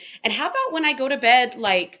women? And how about when I go to bed,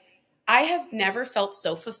 like, I have never felt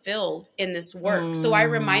so fulfilled in this work. So I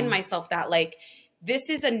remind myself that, like, this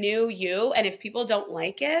is a new you. And if people don't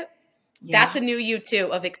like it, that's a new you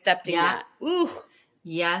too, of accepting that. Ooh.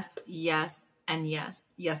 Yes, and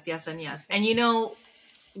yes. Yes, and yes. And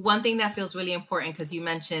one thing that feels really important, because you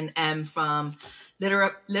mentioned M from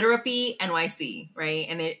Literapy NYC, right?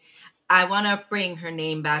 And I want to bring her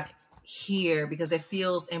name back here because it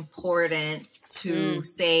feels important to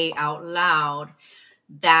say out loud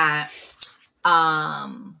that,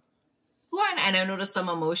 and I noticed some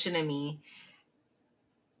emotion in me.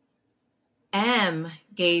 M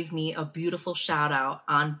gave me a beautiful shout out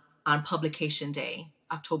on publication day,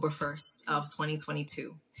 October 1st of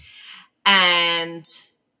 2022. And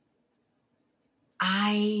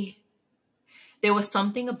there was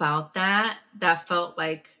something about that felt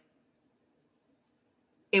like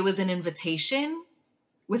it was an invitation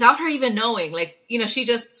without her even knowing. Like, she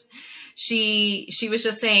was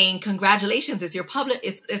just saying, congratulations, it's your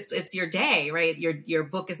it's your day, right? Your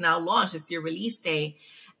book is now launched. It's your release day.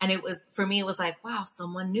 And for me, it was like, wow,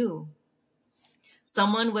 someone knew.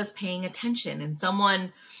 Someone was paying attention, and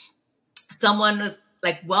someone was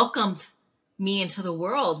like, welcomed me into the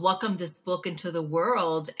world, welcomed this book into the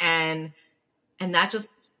world. And that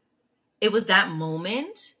just, it was that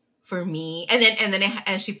moment for me. And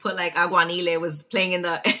then she put like Aguanile was playing in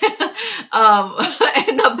the,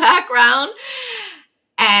 in the background.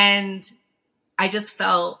 And I just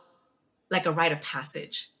felt like a rite of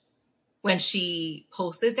passage. When she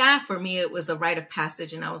posted that, for me, it was a rite of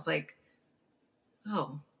passage. And I was like,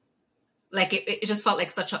 oh, like it just felt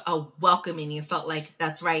like such a welcoming. It felt like,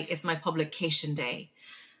 that's right, it's my publication day.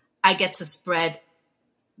 I get to spread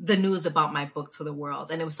the news about my book to the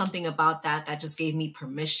world. And it was something about that just gave me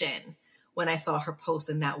permission when I saw her post,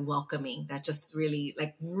 and that welcoming, that just really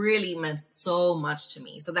meant so much to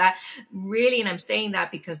me. So that really, and I'm saying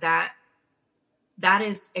that because that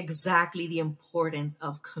is exactly the importance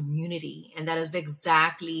of community. And that is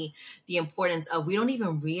exactly the importance of, we don't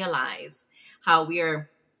even realize how we are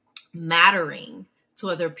mattering to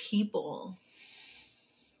other people,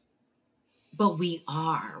 but we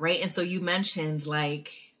are, right? And so you mentioned,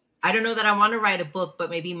 like, I don't know that I want to write a book,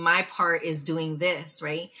 but maybe my part is doing this,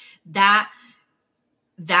 right? That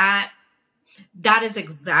is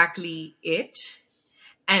exactly it.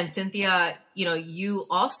 And Cynthia, you know, you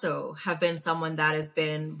also have been someone that has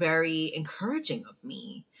been very encouraging of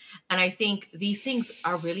me. And I think these things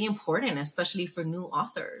are really important, especially for new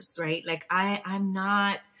authors, right? Like I'm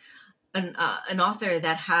not an author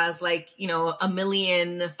that has, like, you know, 1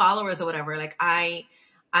 million followers or whatever. Like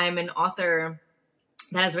I'm an author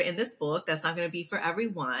that has written this book that's not going to be for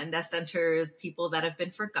everyone, that centers people that have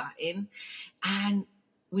been forgotten. And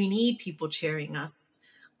we need people cheering us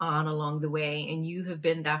on along the way. And you have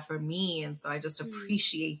been that for me. And so I just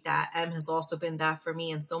appreciate that. Em has also been that for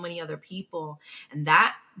me and so many other people. And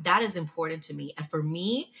that is important to me. And for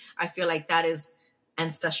me, I feel like that is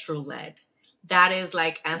ancestral led. That is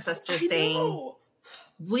like ancestors saying,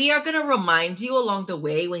 we are going to remind you along the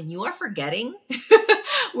way when you are forgetting.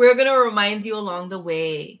 We're going to remind you along the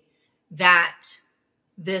way that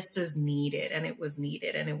this is needed, and it was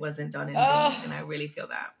needed, and it wasn't done in vain. And I really feel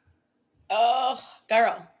that. Oh,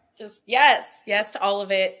 girl, just yes to all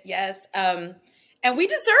of it. Yes. And we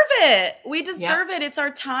deserve it. We deserve it. It's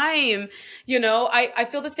our time. You know, I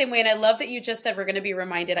feel the same way. And I love that you just said we're going to be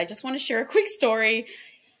reminded. I just want to share a quick story.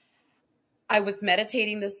 I was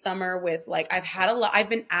meditating this summer with, like, I've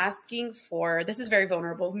been asking for, this is very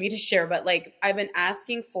vulnerable for me to share, but like, I've been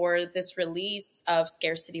asking for this release of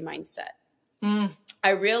scarcity mindset. I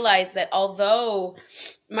realized that although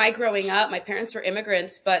my growing up, my parents were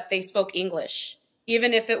immigrants, but they spoke English,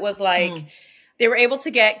 even if it was like, they were able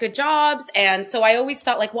to get good jobs. And so I always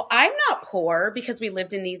thought, like, well, I'm not poor because we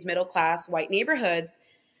lived in these middle-class white neighborhoods,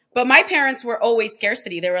 but my parents were always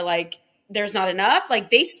scarcity. They were like, there's not enough. Like,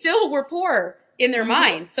 they still were poor in their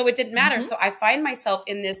mind. So it didn't matter. So I find myself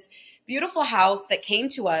in this beautiful house that came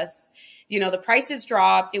to us. You know, the prices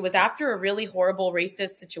dropped. It was after a really horrible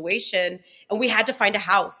racist situation, and we had to find a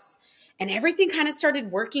house, and everything kind of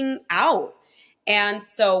started working out. And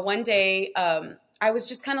so one day, I was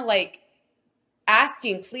just kind of like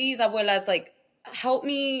asking, please, abuelas, like, help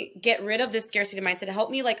me get rid of this scarcity mindset. Help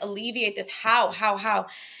me, like, alleviate this. How?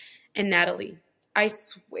 And Natalie, I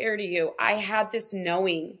swear to you, I had this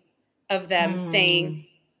knowing of them saying,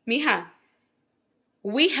 mija,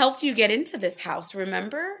 we helped you get into this house,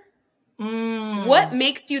 remember? What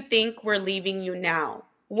makes you think we're leaving you now?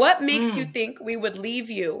 What makes you think we would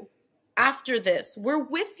leave you after this? We're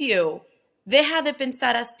with you. Deja de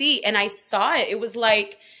pensar así. And I saw it. It was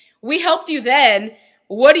like, we helped you then.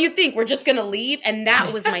 What do you think? We're just going to leave? And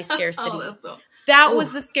that was my scarcity. That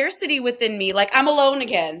was the scarcity within me. Like, I'm alone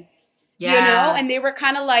again. Yes. You know? And they were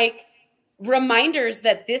kind of like reminders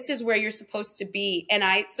that this is where you're supposed to be. And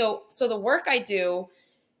so the work I do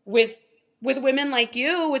with women like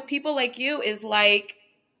you, with people like you, is like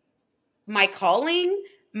my calling,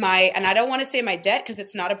 and I don't want to say my debt because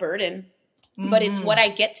it's not a burden, but it's what I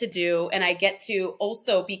get to do. And I get to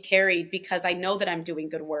also be carried because I know that I'm doing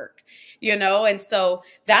good work, you know? And so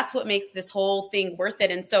that's what makes this whole thing worth it.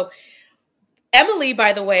 And so Emily,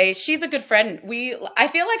 by the way, she's a good friend. I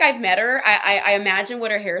feel like I've met her. I imagine what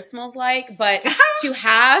her hair smells like, but to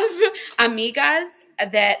have amigas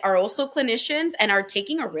that are also clinicians and are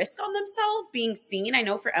taking a risk on themselves, being seen. I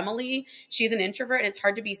know for Emily, she's an introvert and it's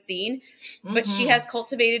hard to be seen, but she has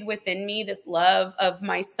cultivated within me this love of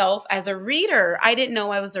myself as a reader. I didn't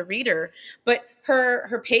know I was a reader, but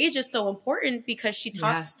her page is so important because she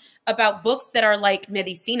talks about books that are like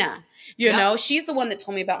medicina. You know, she's the one that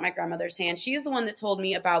told me about my grandmother's hand. She's the one that told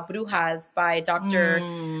me about Brujas by Dr.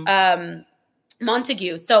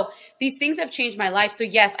 Montague. So these things have changed my life. So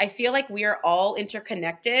yes, I feel like we are all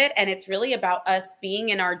interconnected, and it's really about us being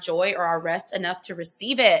in our joy or our rest enough to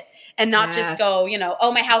receive it and not just go, you know,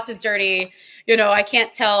 oh, my house is dirty. You know, I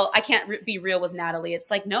can't be real with Natalie.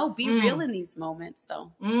 It's like, no, be real in these moments.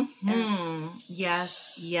 So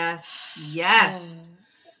Yes.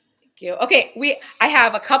 you. Okay, I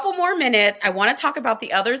have a couple more minutes. I want to talk about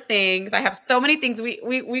the other things. I have so many things.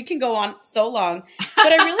 We can go on so long,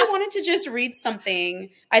 but I really wanted to just read something.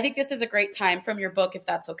 I think this is a great time from your book, if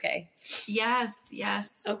that's okay.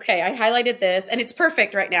 Yes. Okay, I highlighted this, and it's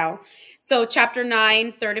perfect right now. So chapter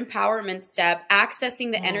 9, third empowerment step,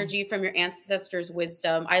 accessing the energy from your ancestors'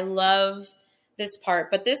 wisdom. I love this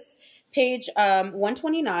part, but this page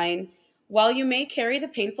 129, while you may carry the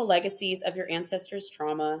painful legacies of your ancestors'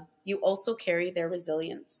 trauma, you also carry their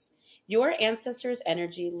resilience. Your ancestors'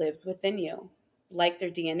 energy lives within you, like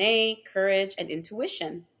their DNA, courage, and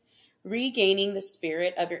intuition. Regaining the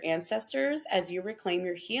spirit of your ancestors as you reclaim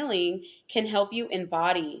your healing can help you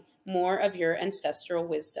embody more of your ancestral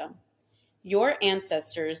wisdom. Your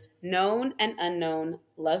ancestors, known and unknown,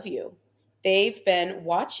 love you. They've been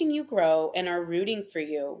watching you grow and are rooting for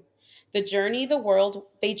you. They journey the world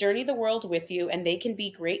with you, and they can be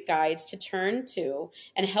great guides to turn to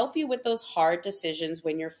and help you with those hard decisions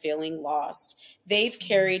when you're feeling lost. They've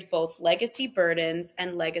carried both legacy burdens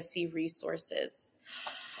and legacy resources.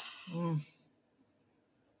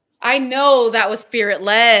 I know that was spirit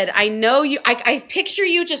led. I know you, I picture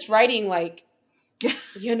you just writing like,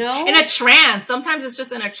 you know, in a trance. Sometimes it's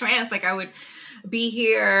just in a trance. Like I would be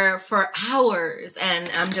here for hours and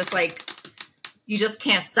I'm just like, you just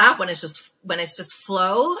can't stop when it's just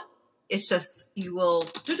flow. It's just, you will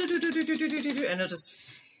and it'll just.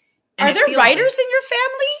 Are there writers in your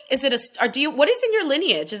family? Is it what is in your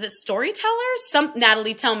lineage? Is it storytellers?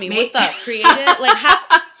 Natalie, tell me, what's up? Creative? Like how?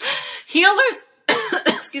 Healers,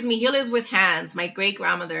 excuse me, healers with hands. My great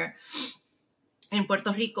grandmother in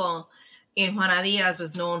Puerto Rico, in Juana Diaz,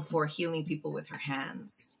 is known for healing people with her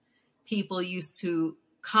hands. People used to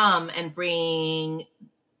come and bring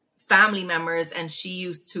family members, and she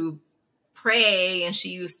used to pray, and she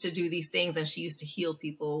used to do these things, and she used to heal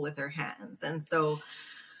people with her hands. And so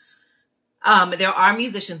there are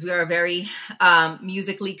musicians. We are a very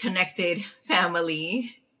musically connected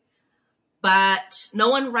family. But no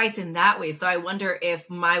one writes in that way. So I wonder if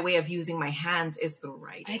my way of using my hands is the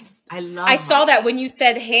right. I saw that when you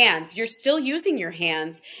said hands, you're still using your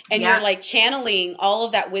hands and you're like channeling all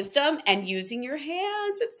of that wisdom and using your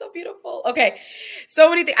hands. It's so beautiful. Okay. So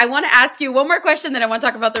many things. I want to ask you one more question, then I want to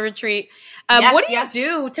talk about the retreat. What do you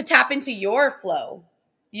do to tap into your flow?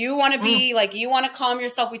 You want to be like, you want to calm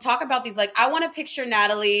yourself. We talk about these, like, I want to picture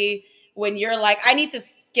Natalie when you're like, I need to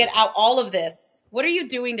get out all of this. What are you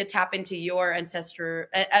doing to tap into your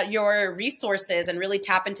your resources and really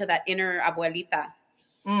tap into that inner abuelita?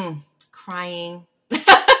 Crying.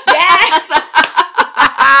 Yes.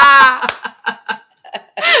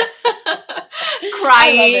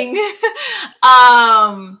 Crying.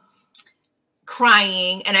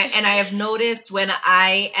 Crying. And I have noticed when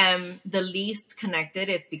I am the least connected,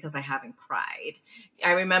 it's because I haven't cried.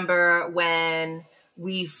 I remember when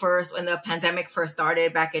the pandemic first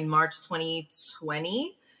started back in March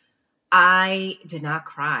 2020, I did not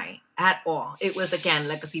cry at all. It was, again,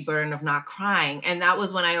 legacy burden of not crying. And that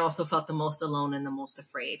was when I also felt the most alone and the most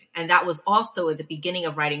afraid. And that was also at the beginning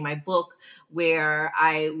of writing my book, where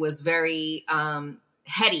I was very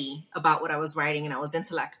heady about what I was writing, and I was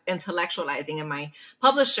intellectualizing. And my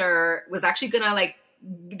publisher was actually gonna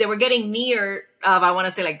they were getting near of, I want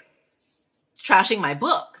to say, like, trashing my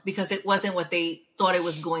book because it wasn't what they thought it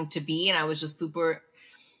was going to be. And I was just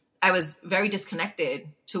I was very disconnected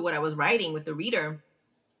to what I was writing with the reader.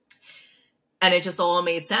 And it just all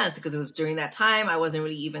made sense because it was during that time. I wasn't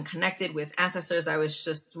really even connected with ancestors. I was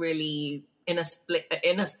just really in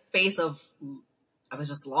a space of, I was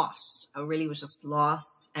just lost. I really was just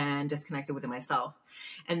lost and disconnected within myself.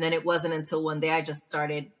 And then it wasn't until one day I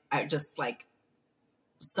started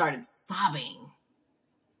sobbing.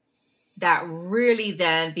 That really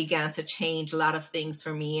then began to change a lot of things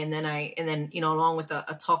for me. And then along with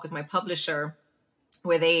a talk with my publisher,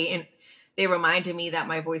 where they reminded me that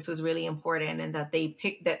my voice was really important, and that they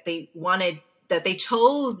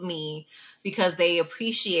chose me because they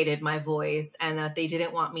appreciated my voice, and that they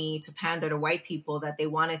didn't want me to pander to white people, that they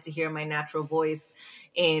wanted to hear my natural voice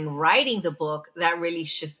in writing the book. That really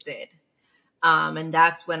shifted. And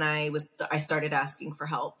that's when I started asking for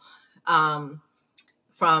help.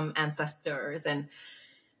 From ancestors. And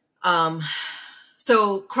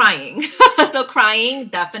so crying.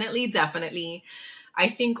 Definitely. I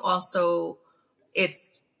think also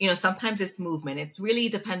it's, sometimes it's movement. It's really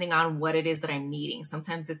depending on what it is that I'm needing.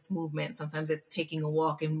 Sometimes it's movement. Sometimes it's taking a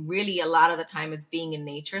walk. And really a lot of the time it's being in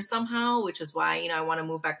nature somehow, which is why, I want to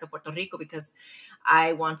move back to Puerto Rico, because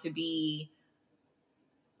I want to be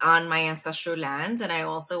on my ancestral land. And I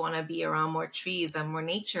also want to be around more trees and more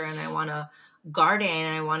nature. And I want to garden.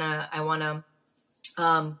 I want to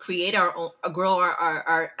create our own, grow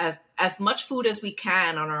our as much food as we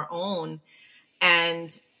can on our own. And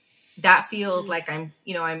that feels like I'm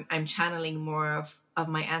channeling more of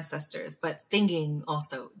my ancestors. But singing,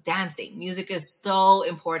 also dancing, music is so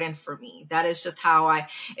important for me. That is just how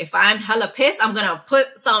if I'm hella pissed, I'm gonna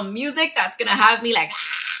put some music that's gonna have me like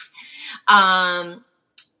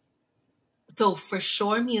so for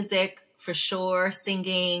sure music, for sure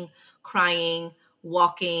singing, crying,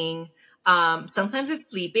 walking. Sometimes it's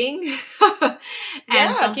sleeping. And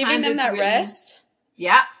sometimes giving them that rest.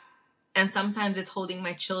 Yeah. And sometimes it's holding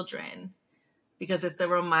my children, because it's a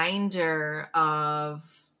reminder of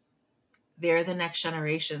they're the next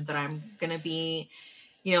generations that I'm going to be,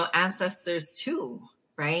 ancestors too,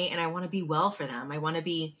 right? And I want to be well for them. I want to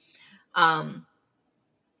be, I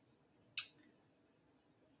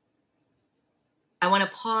want to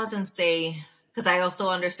pause and say, because I also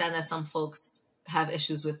understand that some folks have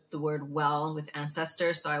issues with the word well with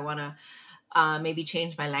ancestors. So I want to maybe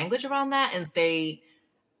change my language around that and say,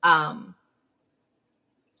 I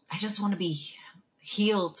just want to be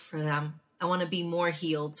healed for them. I want to be more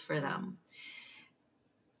healed for them.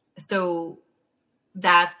 So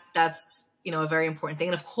that's a very important thing.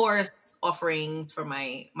 And of course, offerings for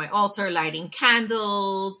my altar, lighting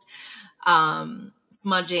candles,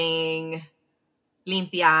 smudging,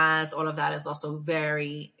 limpias, all of that is also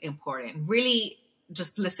very important. Really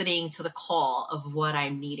just listening to the call of what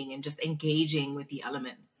I'm needing and just engaging with the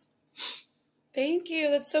elements. Thank you.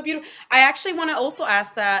 That's so beautiful. I actually want to also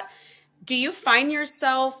ask that, do you find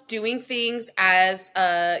yourself doing things as,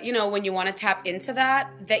 when you want to tap into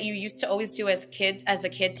that you used to always do as a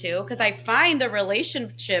kid too? Because I find the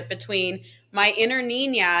relationship between my inner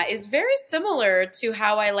niña is very similar to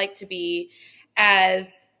how I like to be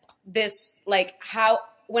as this, like how,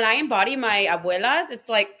 when I embody my abuelas, it's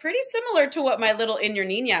like pretty similar to what my little inner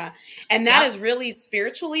niña. And that has really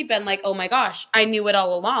spiritually been like, oh my gosh, I knew it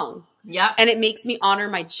all along. Yeah. And it makes me honor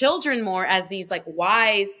my children more as these like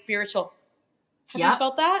wise spiritual. Have you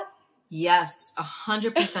felt that? Yes,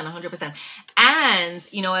 100%, 100%. And,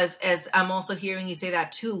 as I'm also hearing you say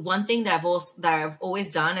that too, one thing that I've always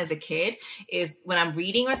done as a kid is when I'm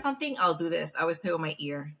reading or something, I'll do this. I always play with my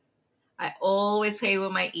ear. I always play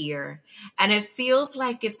with my ear. And it feels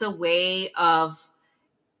like it's a way of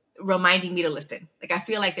reminding me to listen. Like I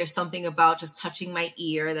feel like there's something about just touching my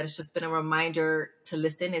ear that has just been a reminder to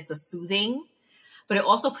listen. It's a soothing, but it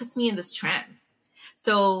also puts me in this trance.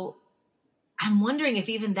 So I'm wondering if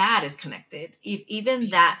even that is connected, if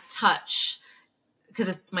even that touch, because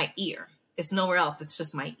it's my ear. It's nowhere else. It's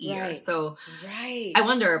just my ear. Right. So I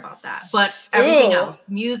wonder about that. But everything else,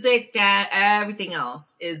 music, dance, everything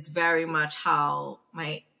else is very much how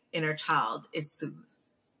my inner child is soothed.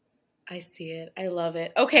 I see it. I love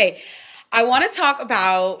it. Okay. I want to talk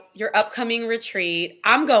about your upcoming retreat.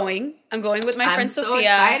 I'm going with my friend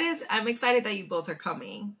Sophia. I'm excited that you both are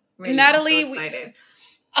coming. Really, Natalie, I'm so excited.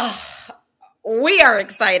 We are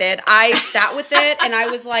excited. I sat with it and I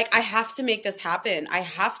was like, I have to make this happen. I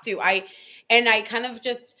have to. I kind of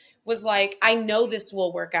just was like, I know this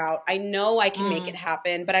will work out. I know I can make it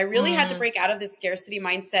happen. But I really had to break out of this scarcity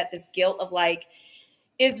mindset, this guilt of like,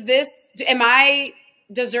 am I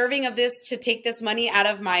deserving of this to take this money out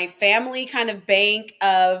of my family kind of bank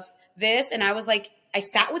of this? And I was like, I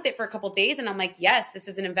sat with it for a couple of days and I'm like, yes, this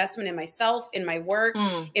is an investment in myself, in my work,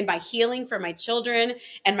 in my healing for my children.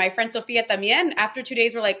 And my friend Sophia también, after 2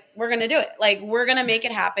 days, we're like, we're going to do it. Like, we're going to make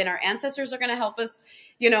it happen. Our ancestors are going to help us,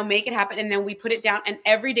 make it happen. And then we put it down. And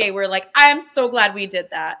every day we're like, I'm so glad we did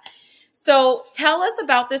that. So tell us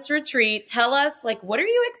about this retreat. Tell us, like, what are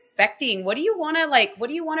you expecting? What do you want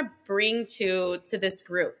to bring to this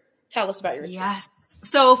group? Tell us about your retreat. Yes.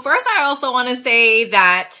 So first, I also want to say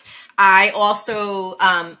that I also,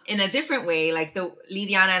 in a different way, like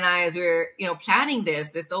Lidiana and I, as we're, planning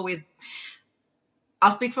this, it's always,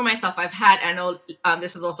 I'll speak for myself. I know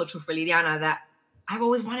this is also true for Lidiana, that I've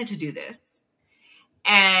always wanted to do this.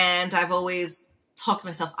 And I've always talked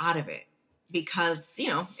myself out of it because,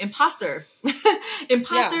 imposter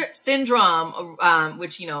syndrome,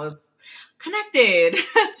 which, is connected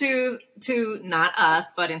to not us,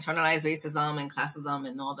 but internalized racism and classism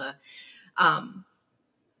and all the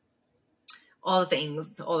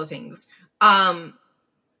things. And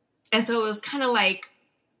so it was kind of like,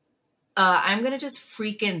 I'm going to just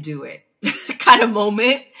freaking do it kind of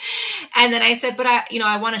moment. And then I said, but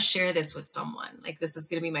I want to share this with someone. Like, this is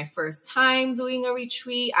going to be my first time doing a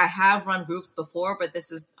retreat. I have run groups before, but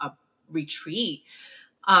this is a retreat.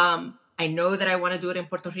 I know that I want to do it in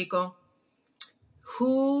Puerto Rico.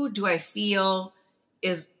 Who do I feel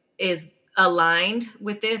is aligned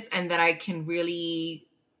with this and that I can really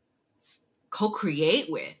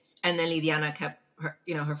co-create with. And then Lidiana kept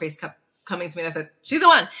her face kept coming to me, and I said, she's the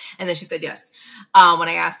one. And then she said yes. When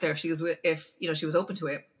I asked her if she was open to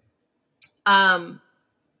it.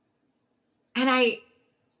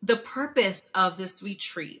 The purpose of this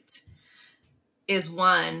retreat is,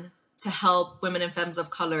 one, to help women and femmes of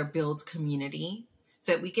color build community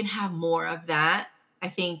so that we can have more of that. I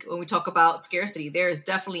think when we talk about scarcity, there is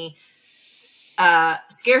definitely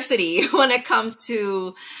scarcity when it comes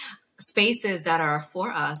to spaces that are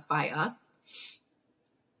for us, by us.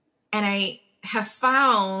 And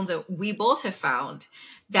we both have found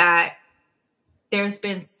that there's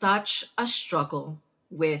been such a struggle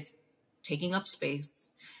with taking up space,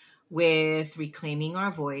 with reclaiming our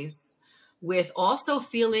voice, with also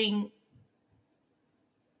feeling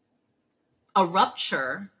a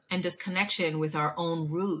rupture and disconnection with our own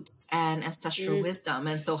roots and ancestral wisdom.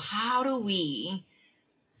 And so how do we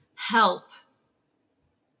help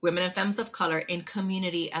women and femmes of color in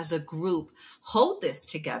community as a group hold this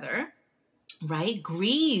together, right?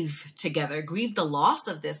 Grieve together, grieve the loss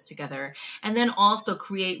of this together, and then also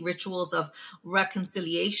create rituals of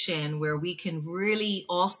reconciliation where we can really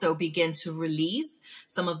also begin to release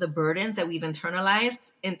some of the burdens that we've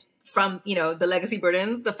internalized from, the legacy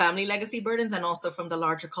burdens, the family legacy burdens, and also from the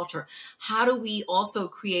larger culture. How do we also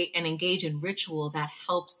create and engage in ritual that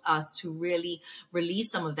helps us to really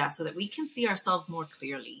release some of that so that we can see ourselves more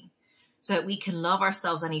clearly, so that we can love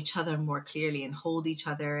ourselves and each other more clearly and hold each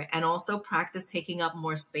other, and also practice taking up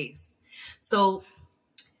more space? So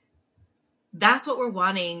that's what we're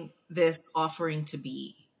wanting this offering to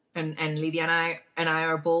be. And Lydia and I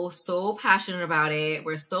are both so passionate about it.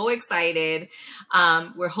 We're so excited.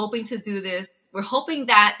 We're hoping to do this. We're hoping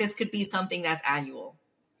that this could be something that's annual.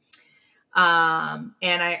 And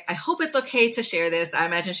I hope it's okay to share this. I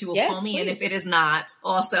imagine she will call me, please. And if it is not,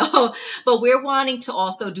 also. But we're wanting to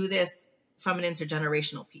also do this from an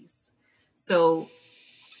intergenerational piece. So,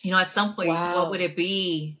 at some point, what would it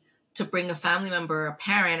be to bring a family member, a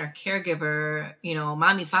parent, or caregiver,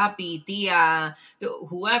 mommy, papi, tia,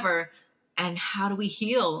 whoever, and how do we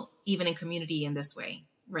heal even in community in this way,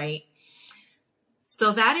 right?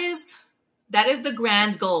 So that is the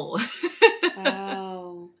grand goal.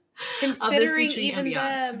 Wow. Considering even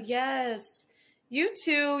them, yes. You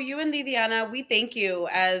too, you and Lidiana, we thank you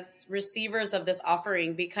as receivers of this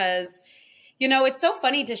offering because, it's so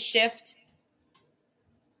funny to shift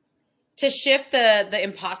the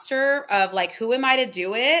imposter of like, who am I to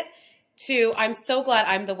do it, to I'm so glad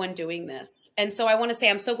I'm the one doing this. And so I want to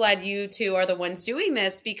say I'm so glad you two are the ones doing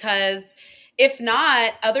this, because if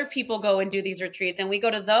not, other people go and do these retreats and we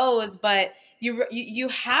go to those, but you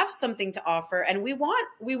have something to offer, and we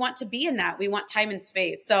want to be in that. We want time and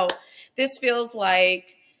space. So this feels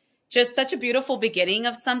like just such a beautiful beginning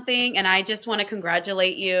of something, and I just want to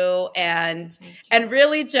congratulate you and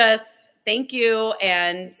really just thank you.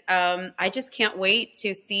 And I just can't wait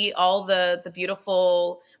to see all the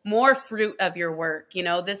beautiful more fruit of your work.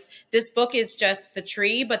 This book is just the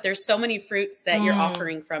tree, but there's so many fruits that you're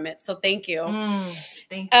offering from it. So thank you.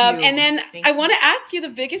 Thank you. And then I want to ask you the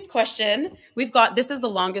biggest question. This is the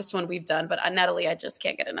longest one we've done, but Natalie, I just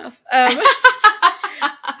can't get enough.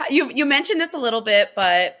 You mentioned this a little bit,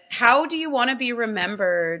 but how do you want to be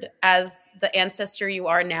remembered as the ancestor you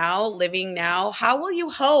are now, living now? How will you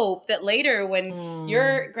hope that later when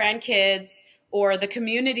your grandkids or the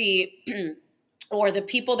community or the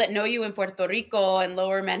people that know you in Puerto Rico and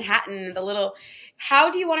Lower Manhattan,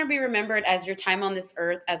 how do you want to be remembered as your time on this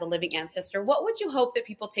earth as a living ancestor? What would you hope that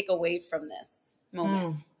people take away from this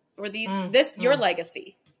moment or your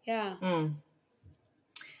legacy? Yeah.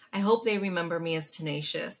 I hope they remember me as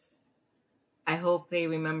tenacious. I hope they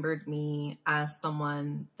remembered me as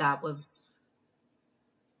someone that was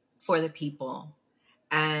for the people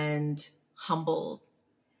and humbled.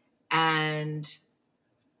 And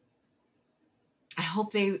I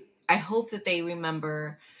hope that they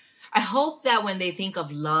remember. I hope that when they think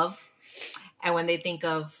of love and when they think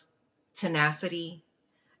of tenacity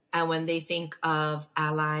and when they think of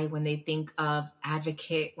ally, when they think of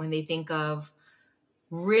advocate, when they think of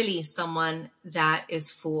really someone that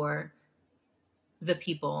is for the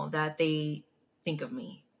people, that they think of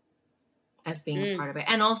me as being a part of it.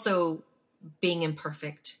 And also being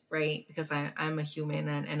imperfect, right? Because I'm a human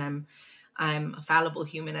and I'm a fallible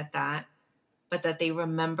human at that. But that they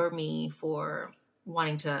remember me for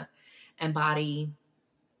wanting to embody,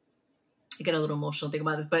 I get a little emotional thinking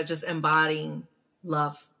about this, but just embodying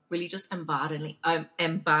love, really just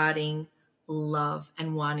embodying love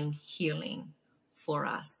and wanting healing for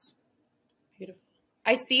us. Beautiful.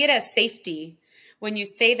 I see it as safety. When you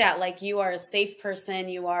say that, like, you are a safe person,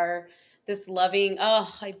 you are this loving,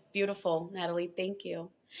 beautiful, Natalie. Thank you.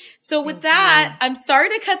 So with that, I'm sorry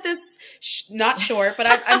to cut this not short, but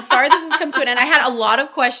I'm sorry this has come to an end. I had a lot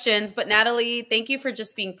of questions, but Natalie, thank you for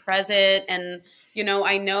just being present. And, you know,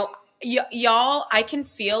 I know y'all, I can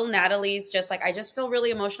feel Natalie's just like, I just feel really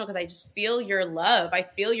emotional because I just feel your love. I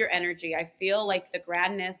feel your energy. I feel like the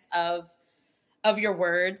grandness of your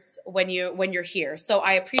words when you're here. So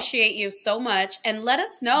I appreciate you so much. And let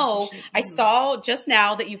us know. I saw just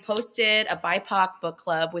now that you posted a BIPOC book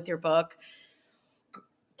club with your book.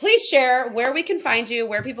 Please share where we can find you,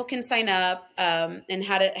 where people can sign up, and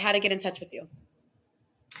how to get in touch with you.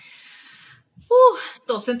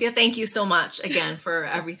 So Cynthia, thank you so much again for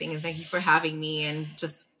everything. And thank you for having me and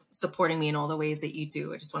just supporting me in all the ways that you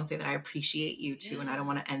do. I just want to say that I appreciate you too. And I don't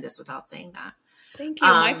want to end this without saying that. Thank you.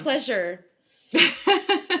 My pleasure.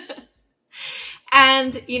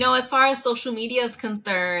 And, you know, as far as social media is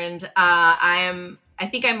concerned, I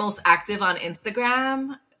think I'm most active on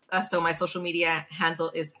Instagram. So my social media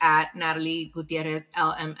handle is at Natalie Gutierrez,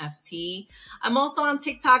 LMFT. I'm also on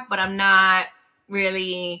TikTok, but I'm not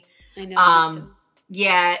really, I know.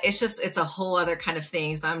 Yeah, it's a whole other kind of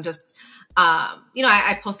thing. So I'm just, you know,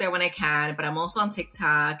 I post there when I can, but I'm also on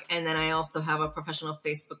TikTok. And then I also have a professional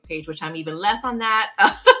Facebook page, which I'm even less on that.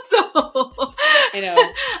 So I know.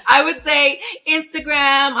 I would say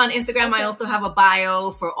Instagram. On Instagram, okay. I also have a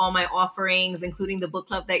bio for all my offerings, including the book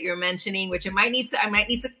club that you're mentioning, which I might need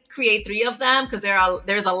to create 3 of them because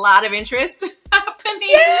there's a lot of interest happening.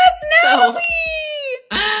 Yes, Natalie!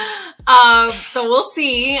 So we'll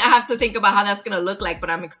see. I have to think about how that's going to look like, but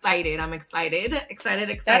I'm excited. That's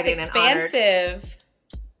expansive.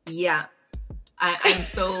 Yeah. I'm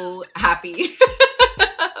so happy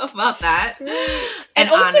about that. And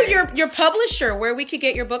also your publisher, where we could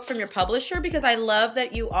get your book from your publisher, because I love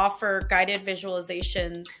that you offer guided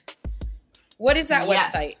visualizations. What is that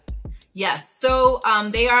website? Yes. So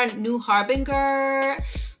they are New Harbinger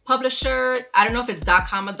publisher. I don't know if it's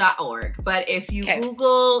 .com or .org, but if you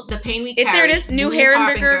Google The Pain We Carry. There it is,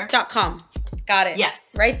 newharbinger.com. Got it.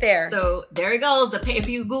 Yes. Right there. So there it goes. If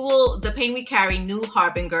you Google The Pain We Carry,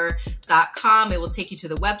 newharbinger.com, it will take you to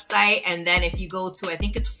the website. And then if you go to, I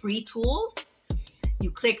think it's free tools,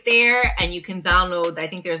 you click there and you can download, I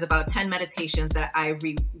think there's about 10 meditations that I've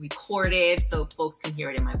recorded so folks can hear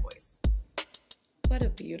it in my voice. What a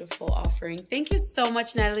beautiful offering. Thank you so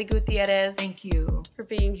much, Natalie Gutierrez. Thank you for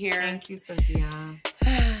being here. Thank you, Cynthia.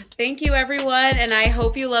 Thank you, everyone. And I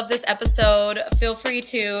hope you love this episode. Feel free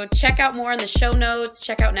to check out more in the show notes.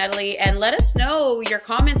 Check out Natalie and let us know your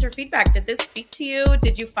comments or feedback. Did this speak to you?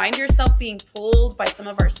 Did you find yourself being pulled by some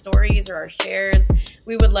of our stories or our shares?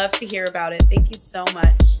 We would love to hear about it. Thank you so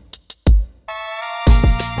much.